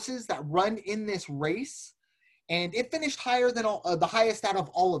horses that run in this race, and it finished higher than the highest out of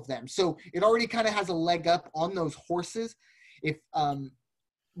all of them. So it already kind of has a leg up on those horses. If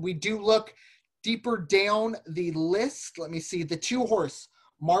we do look deeper down the list, let me see. The 2 horse,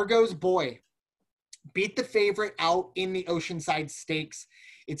 Margot's Boy, beat the favorite out in the Oceanside Stakes.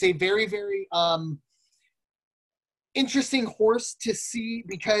 It's a very, very interesting horse to see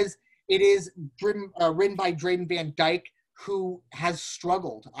because it is ridden by Drayden Van Dyke, who has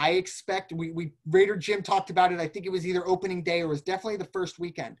struggled. I expect, Raider Jim talked about it. I think it was either opening day or it was definitely the first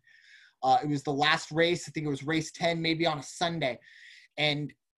weekend. It was the last race. I think it was race 10, maybe on a Sunday.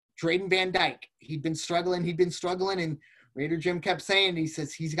 And Drayden Van Dyke, he'd been struggling. And Raider Jim kept saying, he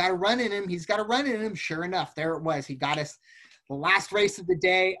says, he's got a run in him. Sure enough, there it was. He got us the last race of the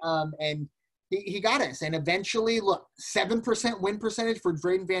day, and he got us. And eventually, look, 7% win percentage for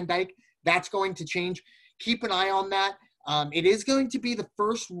Drayden Van Dyke. That's going to change. Keep an eye on that. It is going to be the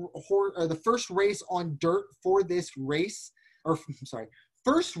first race on dirt for this race.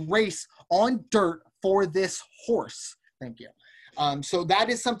 First race on dirt for this horse. Thank you. So that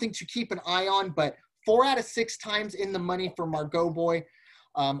is something to keep an eye on, but 4 out of 6 times in the money for Margot's Boy.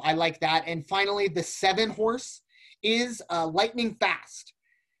 I like that. And finally, the 7 horse is Lightning Fast.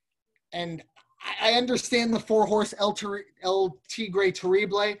 And I understand the 4 horse El Tigre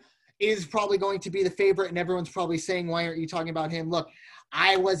Terrible is probably going to be the favorite, and everyone's probably saying, why aren't you talking about him? Look,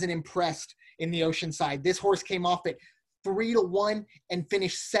 I wasn't impressed in the Oceanside. This horse came off at 3-1 and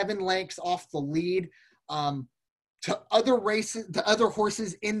finished 7 lengths off the lead. To other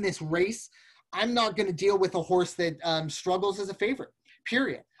horses in this race, I'm not going to deal with a horse that struggles as a favorite,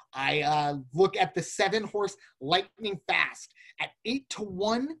 period. I look at the 7 horse Lightning Fast at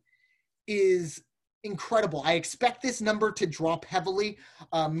 8-1 is incredible. I expect this number to drop heavily,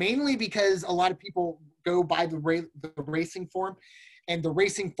 mainly because a lot of people go by the racing form, and the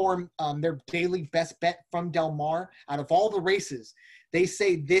racing form, their daily best bet from Del Mar, out of all the races, they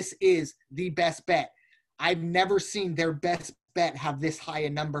say this is the best bet. I've never seen their best bet have this high a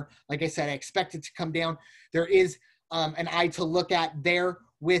number. Like I said, I expect it to come down. There is an eye to look at there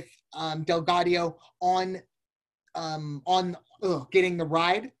with Delgado on getting the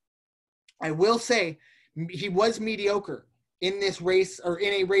ride. I will say he was mediocre in this race, or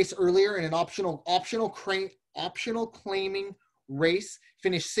in a race earlier in an optional claiming race.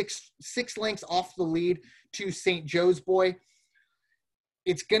 Finished six lengths off the lead to St. Joe's Boy.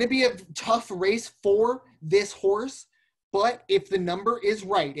 It's going to be a tough race for this horse, but if the number is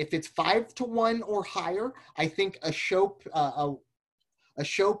right, if it's 5-1 or higher, I think a show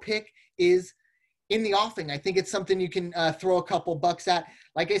pick is in the offing. I think it's something you can throw a couple bucks at.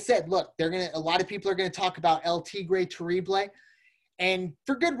 Like I said, look, a lot of people are going to talk about El Tigre Terrible, and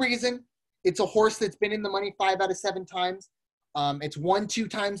for good reason. It's a horse that's been in the money 5 out of 7 times. It's won 2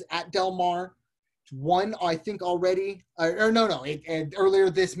 times at Del Mar. It's won, I think, already. Earlier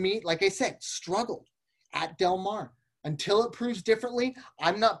this meet, like I said, struggled at Del Mar. Until it proves differently,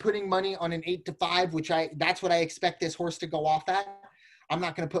 I'm not putting money on an 8-5, that's what I expect this horse to go off at. I'm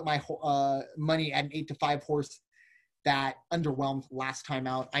not going to put my money at an 8-5 horse that underwhelmed last time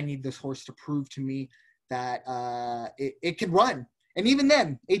out. I need this horse to prove to me that it can run. And even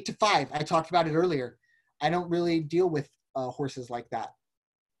then, 8-5, I talked about it earlier. I don't really deal with horses like that.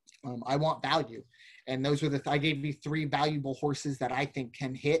 I want value. And those were I gave you 3 valuable horses that I think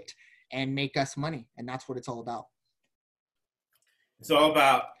can hit and make us money. And that's what it's all about. It's all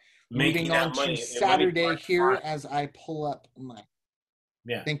about making moving on money. to Saturday here as I pull up my.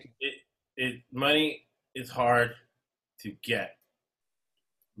 Yeah. Thank you. Money is hard to get.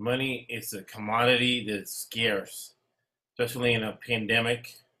 Money is a commodity that's scarce, especially in a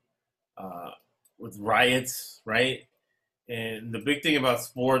pandemic with riots, right? And the big thing about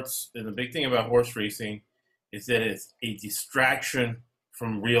sports and the big thing about horse racing is that it's a distraction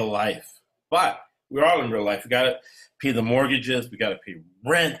from real life. But we're all in real life. We got to pay the mortgages. We got to pay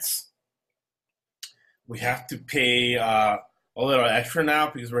rents. We have to pay a little extra now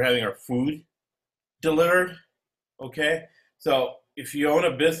because we're having our food delivered. Okay? So if you own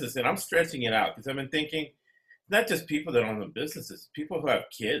a business, and I'm stretching it out because I've been thinking not just people that own the businesses, people who have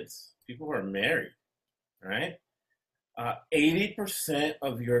kids, people who are married, right? 80%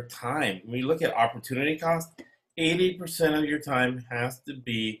 of your time, when you look at opportunity cost, 80% of your time has to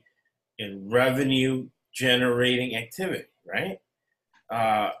be in revenue generating activity, right?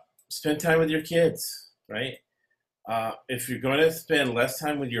 Spend time with your kids, right? If you're going to spend less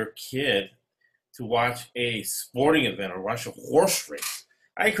time with your kid to watch a sporting event or watch a horse race,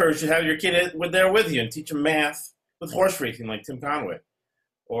 I encourage you to have your kid there with you and teach them math with horse racing like Tim Conway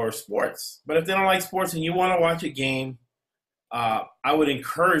or sports. But if they don't like sports and you want to watch a game, I would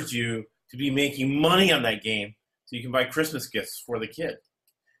encourage you to be making money on that game so you can buy Christmas gifts for the kid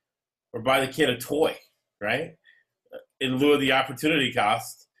or buy the kid a toy, right? In lieu of the opportunity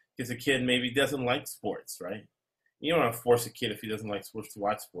cost, because the kid maybe doesn't like sports, right? You don't want to force a kid if he doesn't like sports to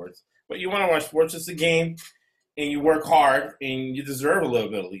watch sports. But you want to watch sports, it's a game, and you work hard, and you deserve a little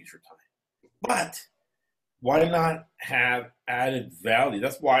bit of leisure time. But why not have added value?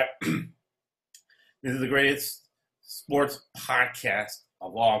 That's why this is the greatest sports podcast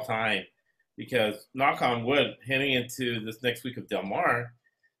of all time. Because, knock on wood, heading into this next week of Del Mar,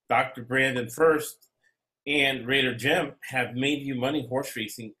 Dr. Brandon First and Raider Jim have made you money horse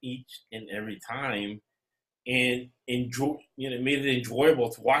racing each and every time, and made it enjoyable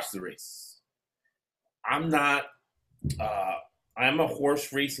to watch the race. I'm a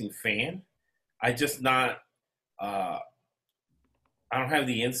horse racing fan. I just not, I don't have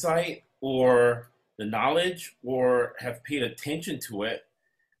the insight or the knowledge or have paid attention to it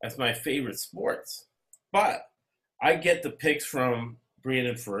as my favorite sports. But I get the picks from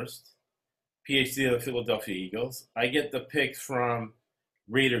Brandon First, PhD of the Philadelphia Eagles. I get the picks from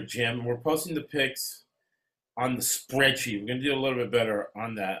Raider Jim. We're posting the picks on the spreadsheet. We're going to do a little bit better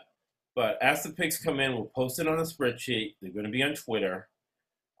on that. But as the picks come in, we'll post it on the spreadsheet. They're going to be on Twitter.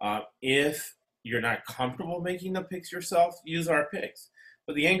 If you're not comfortable making the picks yourself, use our picks.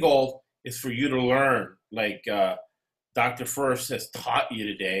 But the end goal is for you to learn, like Dr. First has taught you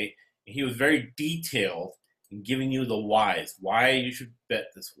today. He was very detailed in giving you the whys, why you should bet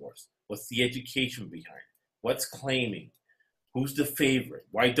this horse. What's the education behind it? What's claiming? Who's the favorite?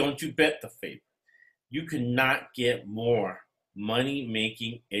 Why don't you bet the favorite? You cannot get more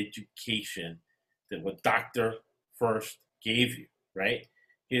money-making education than what Dr. First gave you, right?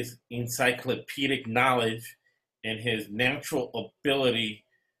 His encyclopedic knowledge and his natural ability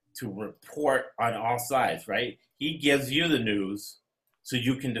to report on all sides, right? He gives you the news so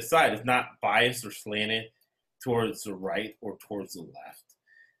you can decide. It's not biased or slanted towards the right or towards the left.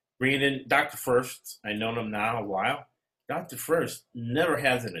 Brandon, Dr. First, I've known him now a while. Dr. First never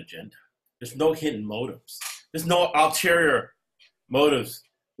has an agenda. There's no hidden motives. There's no ulterior motives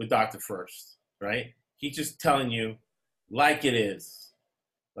with Dr. First, right? He's just telling you like it is,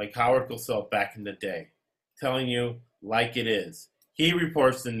 like Howard Cosell back in the day, telling you like it is. He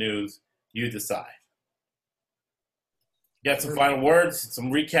reports the news, you decide. Got some final words,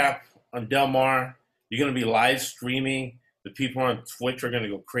 some recap on Del Mar. You're going to be live streaming. The people on Twitch are going to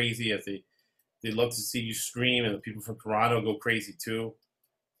go crazy as they look to see you stream, and the people from Toronto go crazy too.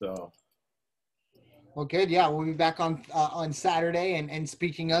 So, well, good. Yeah, we'll be back on Saturday. And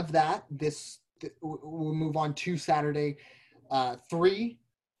speaking of that, we'll move on to Saturday. 3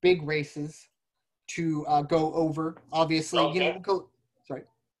 big races to go over. Obviously, okay. Sorry.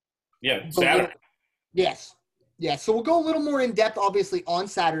 Yeah, Saturday. Yes. Yeah, so we'll go a little more in depth, obviously, on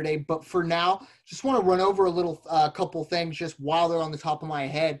Saturday. But for now, just want to run over a little couple things just while they're on the top of my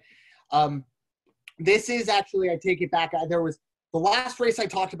head. This is actually, I take it back. There was the last race I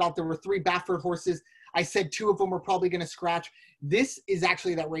talked about. There were 3 Baffert horses. I said 2 of them were probably going to scratch. This is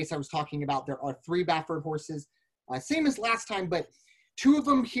actually that race I was talking about. There are 3 Baffert horses, same as last time, but 2 of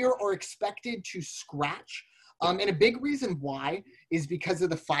them here are expected to scratch. And a big reason why is because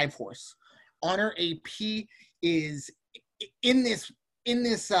of the 5 horse. Honor AP is in this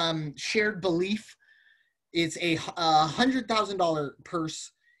shared belief. It's a $100,000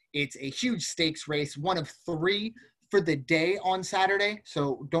 purse. It's a huge stakes race, one of 3 for the day on Saturday.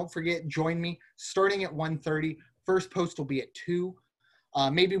 So don't forget, join me starting at 1:30. First post will be at 2.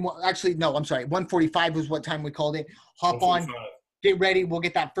 Maybe more, actually, no, I'm sorry. 1:45 was what time we called it. Hop on, get ready. We'll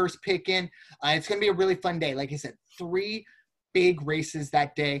get that first pick in. It's going to be a really fun day. Like I said, 3 big races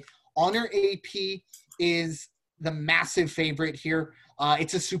that day. Honor AP is the massive favorite here.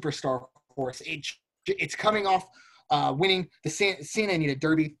 It's a superstar horse. It's coming off winning the Santa Anita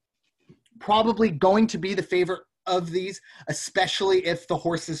Derby. Probably going to be the favorite of these, especially if the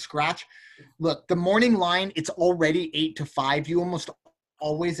horses scratch. Look, the morning line, it's already 8-5. You almost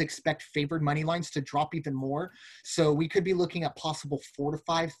always expect favored money lines to drop even more. So we could be looking at possible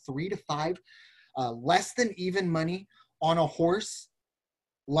 4-5, 3-5. Less than even money on a horse,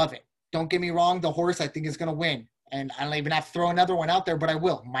 love it. Don't get me wrong, the horse I think is going to win. And I don't even have to throw another one out there, but I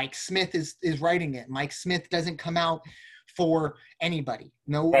will. Mike Smith is riding it. Mike Smith doesn't come out for anybody.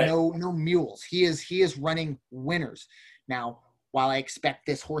 No mules. He is running winners. Now, while I expect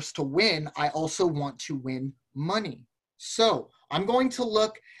this horse to win, I also want to win money. So I'm going to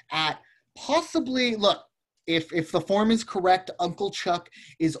look at possibly, if the form is correct, Uncle Chuck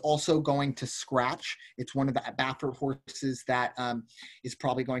is also going to scratch. It's one of the Baffert horses that is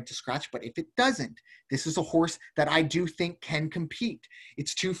probably going to scratch. But if it doesn't, this is a horse that I do think can compete.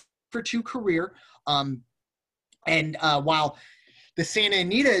 It's 2-for-2 career. And while the Santa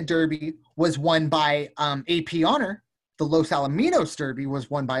Anita Derby was won by AP Honor, the Los Alamitos Derby was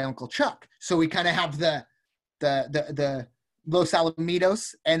won by Uncle Chuck. So we kind of have the Los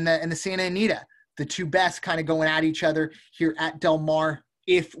Alamitos and the Santa Anita, the two best kind of going at each other here at Del Mar.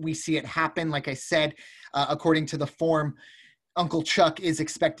 If we see it happen, like I said, according to the form, Uncle Chuck is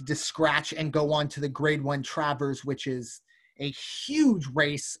expected to scratch and go on to the Grade 1 Travers, which is a huge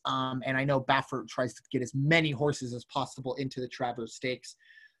race. And I know Baffert tries to get as many horses as possible into the Travers Stakes.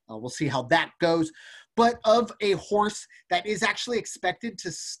 We'll see how that goes. But of a horse that is actually expected to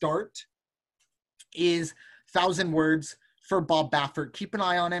start is 1,000 Words for Bob Baffert. Keep an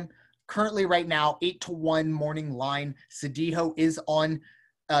eye on him. Currently right now, 8-1 morning line. Sadijo is on,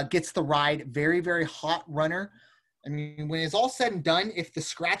 gets the ride. Very, very hot runner. I mean, when it's all said and done, if the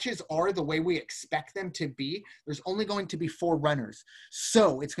scratches are the way we expect them to be, there's only going to be 4 runners.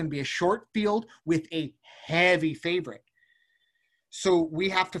 So it's going to be a short field with a heavy favorite. So we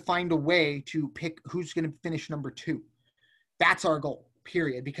have to find a way to pick who's going to finish number 2. That's our goal,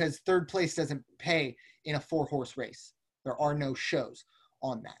 period, because third place doesn't pay in a 4-horse race. There are no shows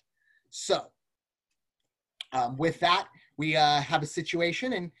on that. So with that, we have a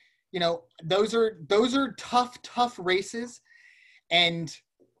situation, and those are tough races, and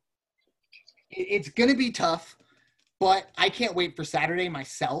it's going to be tough, but I can't wait for Saturday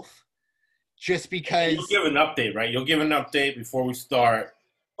myself, just because. You'll give an update, right? You'll give an update before we start.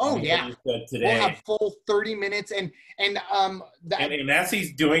 Oh yeah, today. We'll have full 30 minutes, and as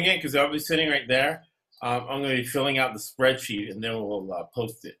he's doing it, because I'll be sitting right there, I'm going to be filling out the spreadsheet, and then we'll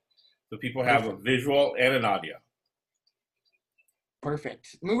post it, so people have a visual and an audio.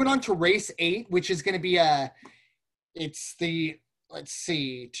 Perfect. Moving on to race 8, which is going to be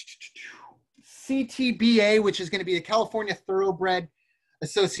CTBA, which is going to be the California Thoroughbred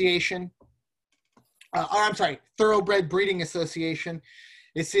Association. Thoroughbred Breeding Association.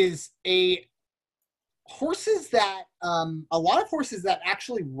 This is a lot of horses that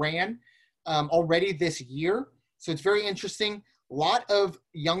actually ran already this year. So it's very interesting. A lot of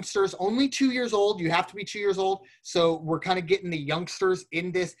youngsters, only 2 years old. You have to be 2 years old. So we're kind of getting the youngsters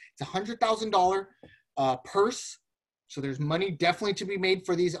in this. It's a $100,000 purse. So there's money definitely to be made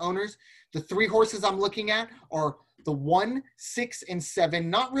for these owners. The 3 horses I'm looking at are the 1, 6, and 7.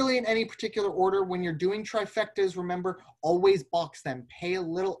 Not really in any particular order. When you're doing trifectas, remember, always box them. Pay a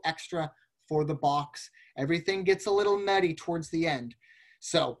little extra for the box. Everything gets a little nutty towards the end.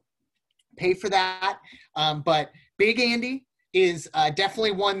 So pay for that. But Big Andy is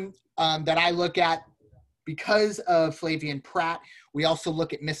definitely one that I look at because of Flavian Pratt. We also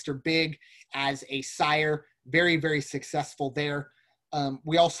look at Mr. Big as a sire, very, very successful there.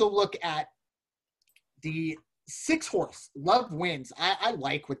 We also look at the 6-horse, Love Wins. I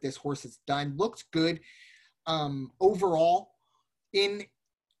like what this horse has done. Looks good overall in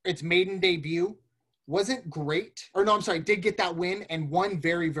its maiden debut. Wasn't great. Did get that win and won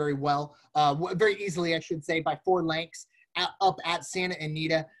very, very well. Very easily, I should say, by 4 lengths. Up at Santa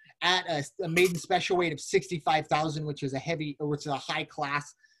Anita at a maiden special weight of 65,000, which is a high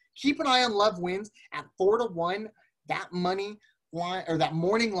class. Keep an eye on Love Wins at 4-1. That money line or that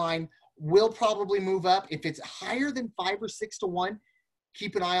morning line will probably move up. If it's higher than 5 or 6-1,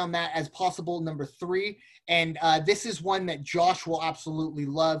 keep an eye on that as possible number 3. And this is one that Josh will absolutely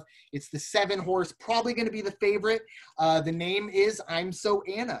love. It's the 7-horse, probably going to be the favorite. The name is I'm So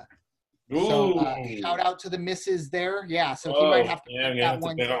Anna. Ooh. So shout out to the missus there. Yeah, so he might have to pick that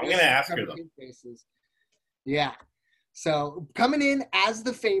one. I'm going to ask her, though. Yeah. So coming in as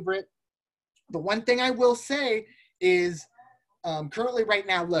the favorite, the one thing I will say is currently right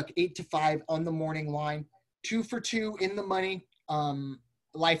now, look, 8-5 on the morning line, 2-for-2 in the money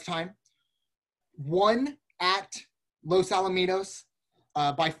lifetime, 1 at Los Alamitos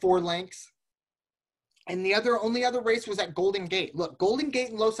by 4 lengths. And the only other race was at Golden Gate. Look, Golden Gate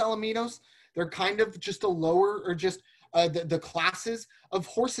and Los Alamitos, they're kind of just a lower, or just the classes of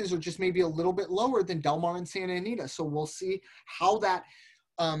horses are just maybe a little bit lower than Del Mar and Santa Anita. So we'll see how that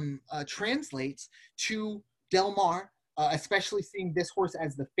translates to Del Mar, especially seeing this horse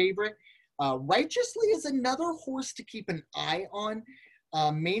as the favorite. Righteously is another horse to keep an eye on,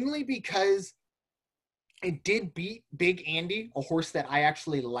 mainly because it did beat Big Andy, a horse that I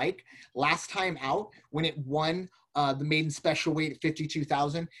actually like, last time out when it won the maiden special weight at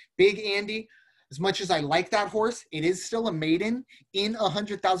 52,000. Big Andy, as much as I like that horse, it is still a maiden in a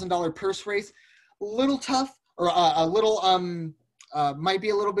 $100,000 purse race. A little tough, or a little might be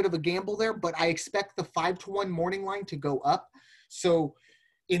a little bit of a gamble there, but I expect the 5-1 morning line to go up. So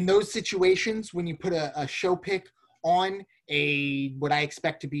in those situations, when you put a show pick on what I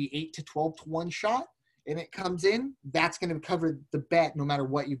expect to be 8 to 12-1 shot, and it comes in, that's going to cover the bet no matter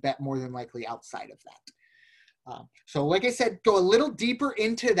what you bet, more than likely outside of that. So like I said, go a little deeper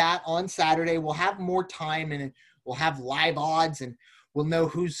into that on Saturday. We'll have more time, and we'll have live odds, and we'll know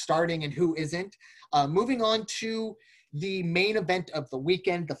who's starting and who isn't. Moving on to the main event of the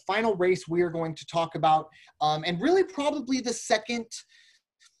weekend, the final race we are going to talk about, and really probably the second,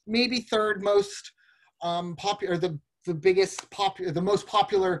 maybe third most popular, the most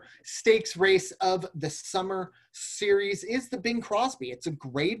popular stakes race of the summer series is the Bing Crosby. It's a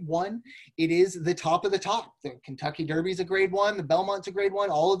grade 1. It is the top of the top. The Kentucky Derby is a grade 1. The Belmont's a grade 1.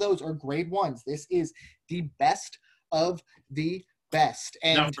 All of those are grade 1s. This is the best of the best.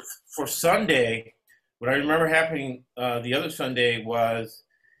 And now for Sunday, what I remember happening the other Sunday was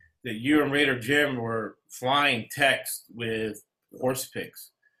that you and Raider Jim were flying text with horse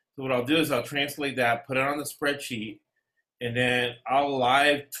picks. So what I'll do is I'll translate that, put it on the spreadsheet, and then I'll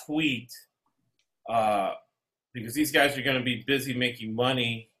live tweet because these guys are going to be busy making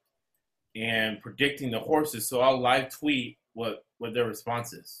money and predicting the horses. So I'll live tweet what their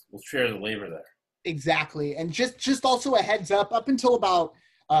response is. We'll share the labor there. Exactly. And just also a heads up until about,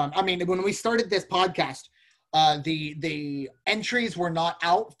 when we started this podcast, the entries were not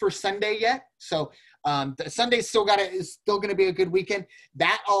out for Sunday yet. So the Sunday's still going to be a good weekend.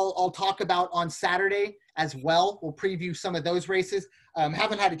 That I'll talk about on Saturday as well. We'll preview some of those races.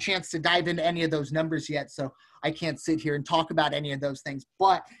 Haven't had a chance to dive into any of those numbers yet, so I can't sit here and talk about any of those things.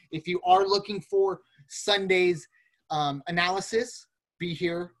 But if you are looking for Sunday's analysis, be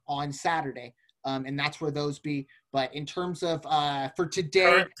here on Saturday, and that's where those be. But in terms of for today,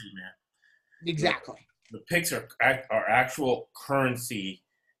 currency, man. Exactly. The picks are actual currency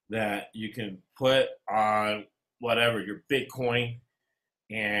that you can put on whatever, your Bitcoin,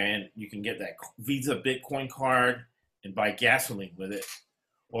 and you can get that Visa Bitcoin card and buy gasoline with it,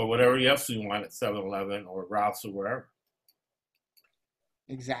 or whatever else you want at 7-Eleven or Ralph's or wherever.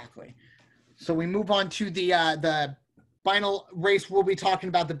 Exactly. So we move on to the final race. We'll be talking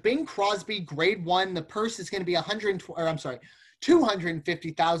about the Bing Crosby Grade 1. The purse is going to be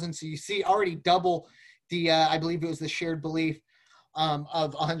 $250,000. So you see already double the I believe it was the shared belief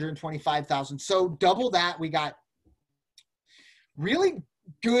of $125,000. So double that. We got really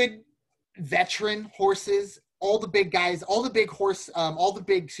good veteran horses. All the big guys, all the big trainers,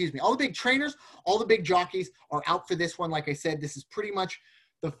 all the big jockeys are out for this one. Like I said, this is pretty much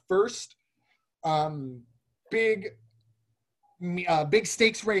the first big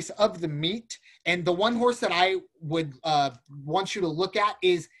stakes race of the meet. And the one horse that I would want you to look at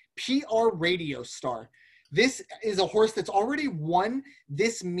is PR Radio Star. This is a horse that's already won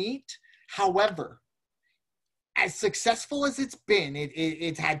this meet. However, as successful as it's been,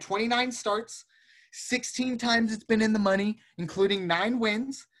 it's had 29 starts, 16 times it's been in the money, including 9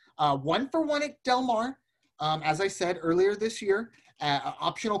 wins, 1-for-1 at Del Mar, as I said earlier this year,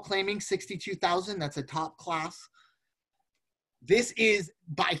 optional claiming 62,000. That's a top class. This is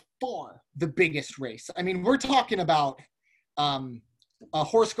by far the biggest race. I mean, we're talking about a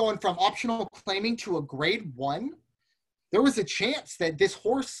horse going from optional claiming to a grade 1. There was a chance that this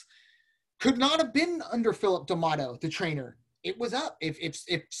horse could not have been under Philip D'Amato, the trainer. It was up.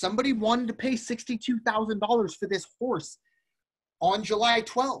 If somebody wanted to pay $62,000 for this horse on July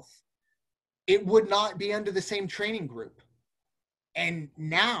 12th, it would not be under the same training group. And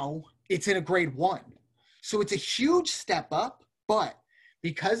now it's in a grade 1. So it's a huge step up, but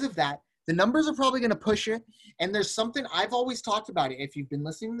because of that, the numbers are probably going to push it. And there's something I've always talked about it. If you've been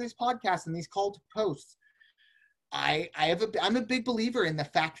listening to these podcasts and these call to posts, I'm a big believer in the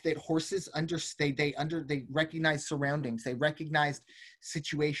fact that horses they recognize surroundings, they recognize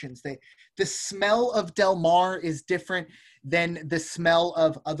situations. The smell of Del Mar is different than the smell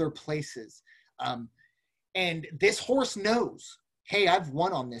of other places. And this horse knows, hey, I've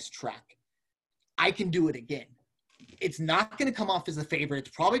won on this track. I can do it again. It's not going to come off as a favorite.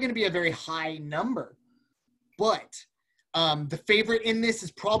 It's probably going to be a very high number, but The favorite in this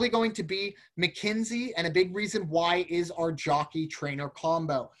is probably going to be McKenzie, and a big reason why is our jockey-trainer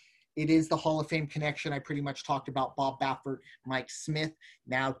combo. It is the Hall of Fame connection. I pretty much talked about Bob Baffert, Mike Smith.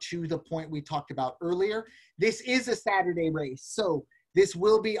 Now to the point we talked about earlier, this is a Saturday race. So this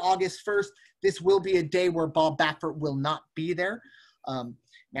will be August 1st. This will be a day where Bob Baffert will not be there.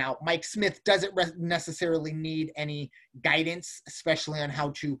 Now, Mike Smith doesn't necessarily need any guidance, especially on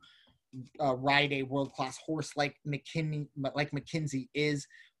how to ride a world-class horse like McKenzie is.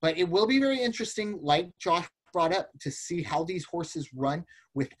 But it will be very interesting, like Josh brought up, to see how these horses run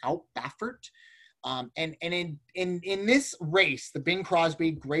without Baffert. And in this race, the Bing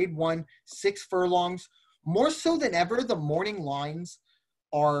Crosby Grade 1, 6 furlongs, more so than ever, the morning lines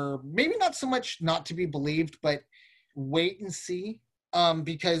are maybe not so much not to be believed, but wait and see.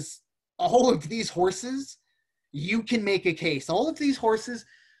 Because all of these horses, you can make a case. All of these horses,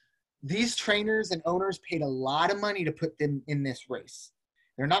 these trainers and owners paid a lot of money to put them in this race.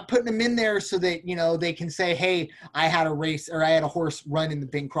 They're not putting them in there so that, they can say, hey, I had a race or I had a horse run in the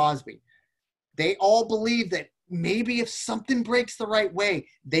Bing Crosby. They all believe that maybe if something breaks the right way,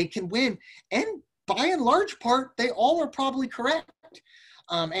 they can win. And by and large part, they all are probably correct.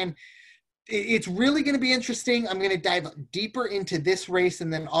 And it's really going to be interesting. I'm going to dive deeper into this race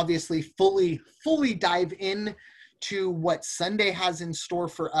and then obviously fully dive in to what Sunday has in store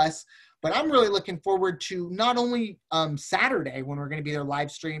for us. But I'm really looking forward to not only Saturday when we're going to be there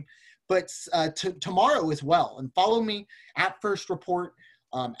live stream, but tomorrow as well. And follow me at First Report,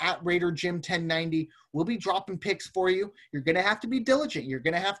 at Raider Jim 1090. We'll be dropping picks for you. You're going to have to be diligent. You're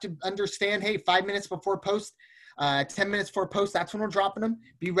going to have to understand, hey, 5 minutes before post, 10 minutes before post, that's when we're dropping them.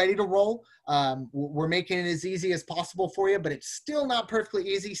 Be ready to roll. We're making it as easy as possible for you, but it's still not perfectly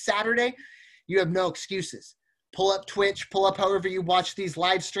easy. Saturday, you have no excuses. Pull up Twitch, pull up however you watch these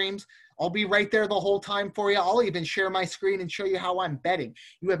live streams. I'll be right there the whole time for you. I'll even share my screen and show you how I'm betting.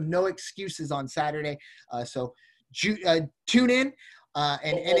 You have no excuses on Saturday. So tune in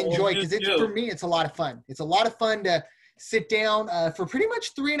and enjoy, because for me, it's a lot of fun. It's a lot of fun to sit down for pretty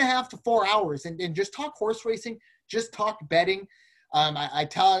much 3.5 to 4 hours and just talk horse racing, just talk betting. I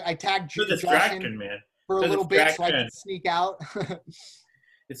tagged Josh in man. For a little bit so I can sneak out.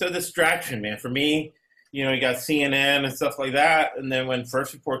 It's a distraction, man. For me, you got CNN and stuff like that. And then when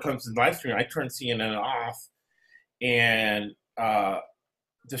First Report comes in live stream, I turn CNN off and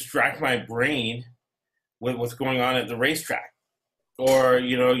distract my brain with what's going on at the racetrack. Or,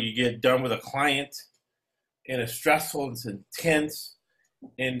 you get done with a client and it's stressful, it's intense.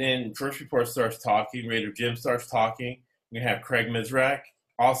 And then First Report starts talking, Raider Jim starts talking. You're going to have Craig Mizrak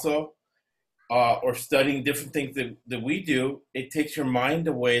also, or studying different things that we do. It takes your mind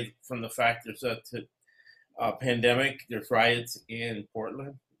away from the fact there's a pandemic, there's riots in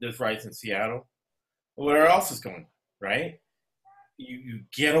Portland, there's riots in Seattle. Where else is going on, right? You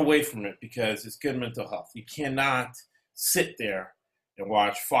get away from it because it's good mental health. You cannot sit there and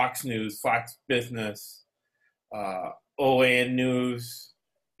watch Fox News, Fox Business, OAN News,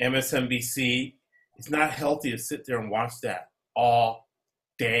 MSNBC. It's not healthy to sit there and watch that all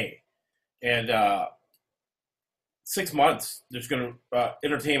day. And 6 months, there's going to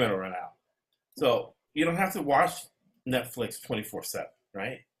entertainment will run out. So you don't have to watch Netflix 24/7,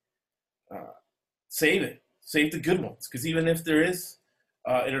 right? Save it. Save the good ones. Because even if there is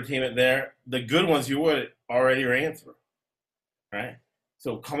entertainment there, the good ones you would already ran through, right?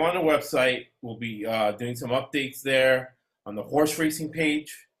 So come on the website. We'll be doing some updates there on the horse racing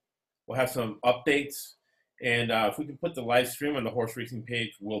page. We'll have some updates. And if we can put the live stream on the horse racing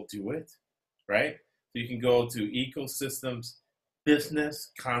page, we'll do it, right? So you can go to Ecosystems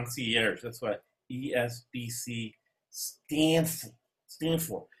Business Concierge. That's what ESBC stands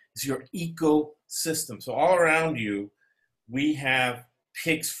for. It's your ecosystem. So all around you, we have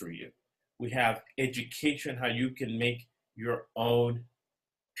picks for you. We have education, how you can make your own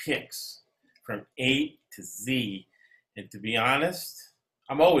picks from A to Z. And to be honest,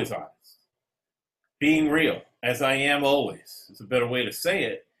 I'm always honest. Being real, as I am always, is a better way to say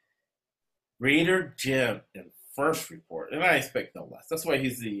it. Raider Jim in First Report, and I expect no less. That's why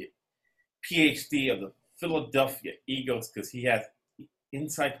he's the PhD of the Philadelphia Eagles, because he has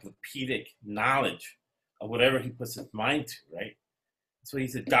encyclopedic knowledge of whatever he puts his mind to, right? That's why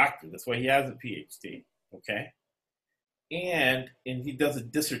he's a doctor. That's why he has a PhD, okay? And he does a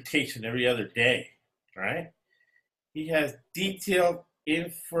dissertation every other day, right? He has detailed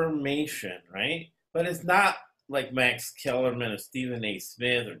information, right? But it's not like Max Kellerman or Stephen A.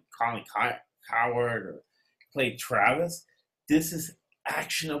 Smith or Colin Coward or Clay Travis. This is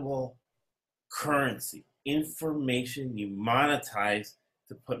actionable currency, information you monetize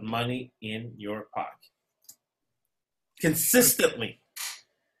to put money in your pocket. consistently.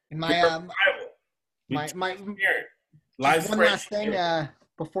 And my just one last thing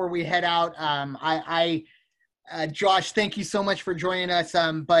before we head out. Josh, thank you so much for joining us.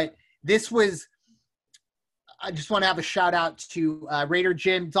 But this was, I just want to have a shout out to Raider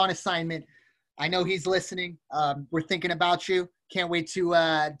Jim. It's on assignment. I know he's listening. We're thinking about you. Can't wait to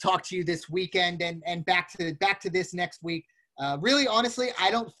talk to you this weekend and back to this next week. Really, honestly,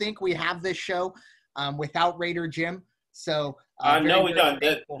 I don't think we have this show without Raider Jim. So no, we don't.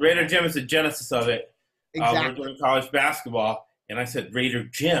 Raider Jim is the genesis of it. Exactly. We're doing college basketball, and I said, Raider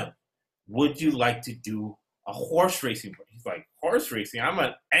Jim, would you like to do a horse racing? He's like, horse racing? I'm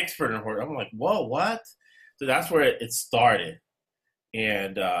an expert in horse. I'm like, whoa, what? So that's where it started,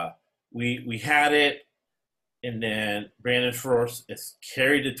 and we had it, and then Brandon Frost has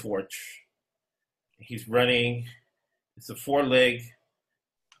carried the torch. He's running. It's a 4-leg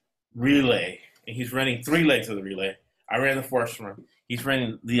relay, and he's running 3 legs of the relay. I ran the first one. He's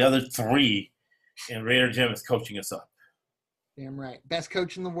running the other 3, and Raider Jim is coaching us up. Damn right. Best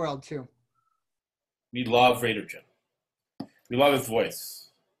coach in the world, too. We love Raider Jim. We love his voice.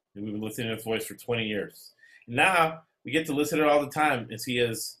 And we've been listening to his voice for 20 years. Now we get to listen to it all the time as he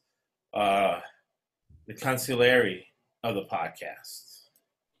is the consigliere of the podcast.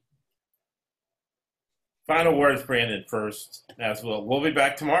 Final words, Brandon, first as well. We'll be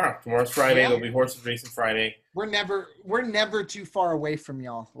back tomorrow. Tomorrow's Friday. There'll be Horses Racing Friday. We're never too far away from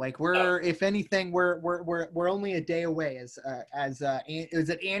y'all. Like if anything, we're only a day away. Is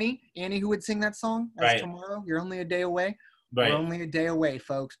it Annie? Annie who would sing that song? Right. Tomorrow, you're only a day away. Right. We're only a day away,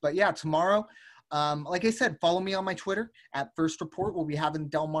 folks. But yeah, tomorrow. Like I said, follow me on my Twitter at First Report. We'll be having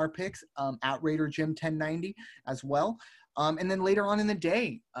Del Mar picks at Raider Jim 1090 as well. And then later on in the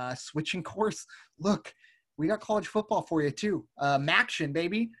day, switching course. Look, we got college football for you too. Maction,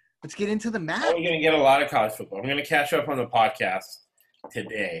 baby. Let's get into the match. We're going to get a lot of college football. I'm going to catch up on the podcast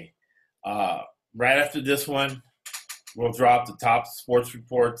today. Right after this one, we'll drop the top sports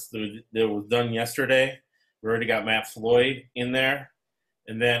reports that was done yesterday. We already got Matt Floyd in there.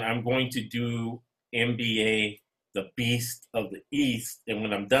 And then I'm going to do NBA, the Beast of the East. And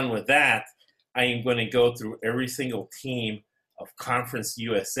when I'm done with that, I am going to go through every single team of Conference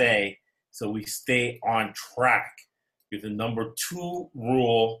USA so we stay on track. Because the number 2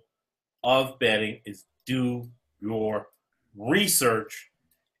 rule of betting is do your research.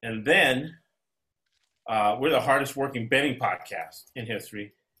 And then we're the hardest working betting podcast in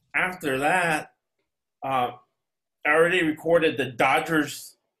history. After that, I already recorded the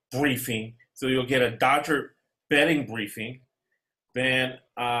Dodgers briefing, so you'll get a Dodger betting briefing. Then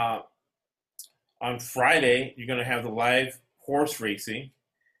on Friday, you're going to have the live horse racing.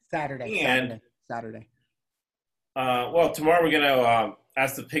 Saturday. Well, tomorrow we're going to,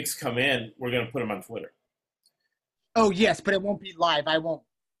 as the picks come in, we're going to put them on Twitter. Oh, yes, but it won't be live. I won't.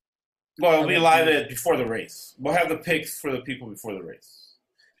 Well, it'll be live before the race. We'll have the picks for the people before the race.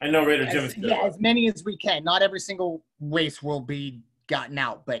 I know Raider Jim is good. Yeah, as many as we can. Not every single race will be gotten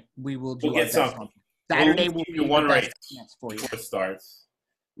out, but we will do We'll get something. Saturday will be one the race best for you. before it starts.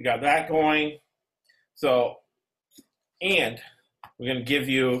 We got that going. So, and we're going to give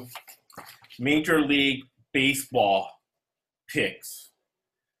you Major League Baseball picks.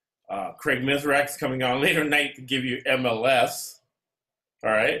 Craig Mizrak's coming on later tonight to give you MLS.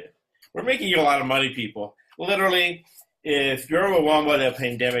 All right? We're making you a lot of money, people. Literally, if you're overwhelmed by the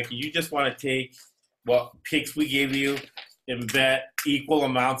pandemic and you just want to take what picks we give you and bet equal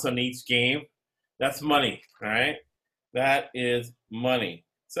amounts on each game, that's money, all right? That is money.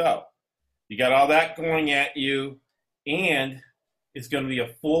 So you got all that going at you, and it's going to be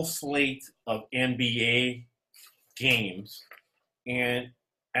a full slate of NBA games. And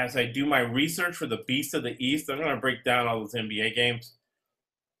as I do my research for the Beast of the East, I'm going to break down all those NBA games.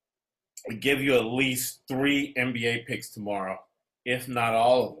 I give you at least 3 NBA picks tomorrow, if not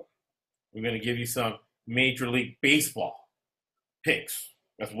all of them. We're going to give you some Major League Baseball picks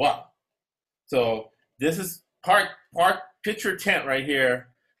as well. So this is park picture tent right here.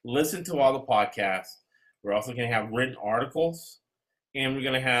 Listen to all the podcasts. We're also going to have written articles, and we're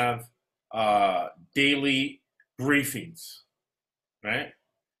going to have daily briefings. Right?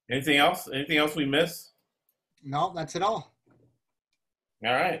 Anything else? Anything else we miss? No, that's it all.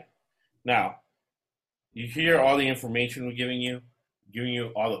 All right. Now, you hear all the information we're giving you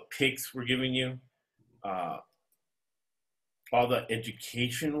all the picks we're giving you, all the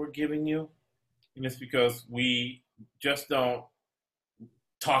education we're giving you. And it's because we just don't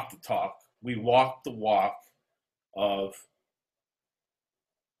talk the talk. We walk the walk of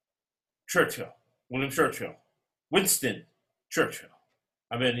Winston Churchill.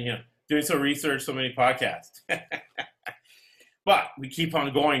 I've been, doing some research, so many podcasts. But we keep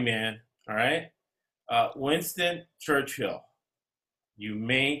on going, man. All right? Winston Churchill, you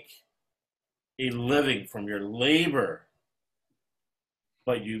make a living from your labor,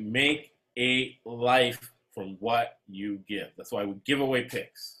 but you make a life from what you give. That's why we give away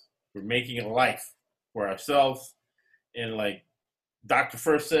picks. We're making a life for ourselves. And like Dr.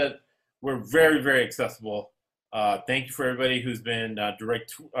 First said, we're very, very accessible. Thank you for everybody who's been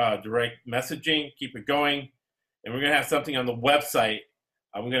direct messaging. Keep it going. And we're going to have something on the website.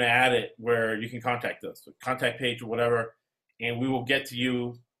 I'm going to add it where you can contact us, so contact page or whatever, and we will get to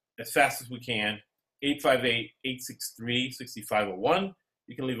you as fast as we can. 858-863-6501.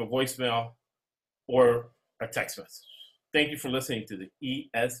 You can leave a voicemail or a text message. Thank you for listening to the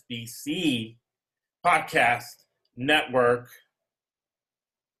ESBC Podcast Network.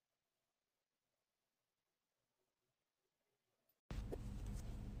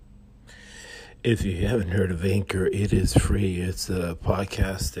 If you haven't heard of Anchor, it is free. It's a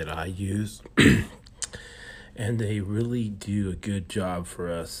podcast that I use, and they really do a good job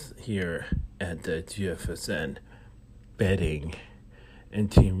for us here at the GFSN Betting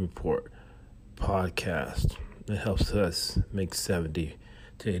and Team Report podcast. It helps us make 70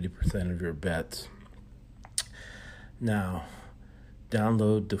 to 80% of your bets. Now,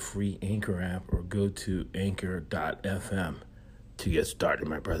 download the free Anchor app or go to anchor.fm to get started,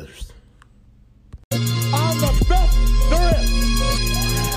 my brothers. I'm the best there is.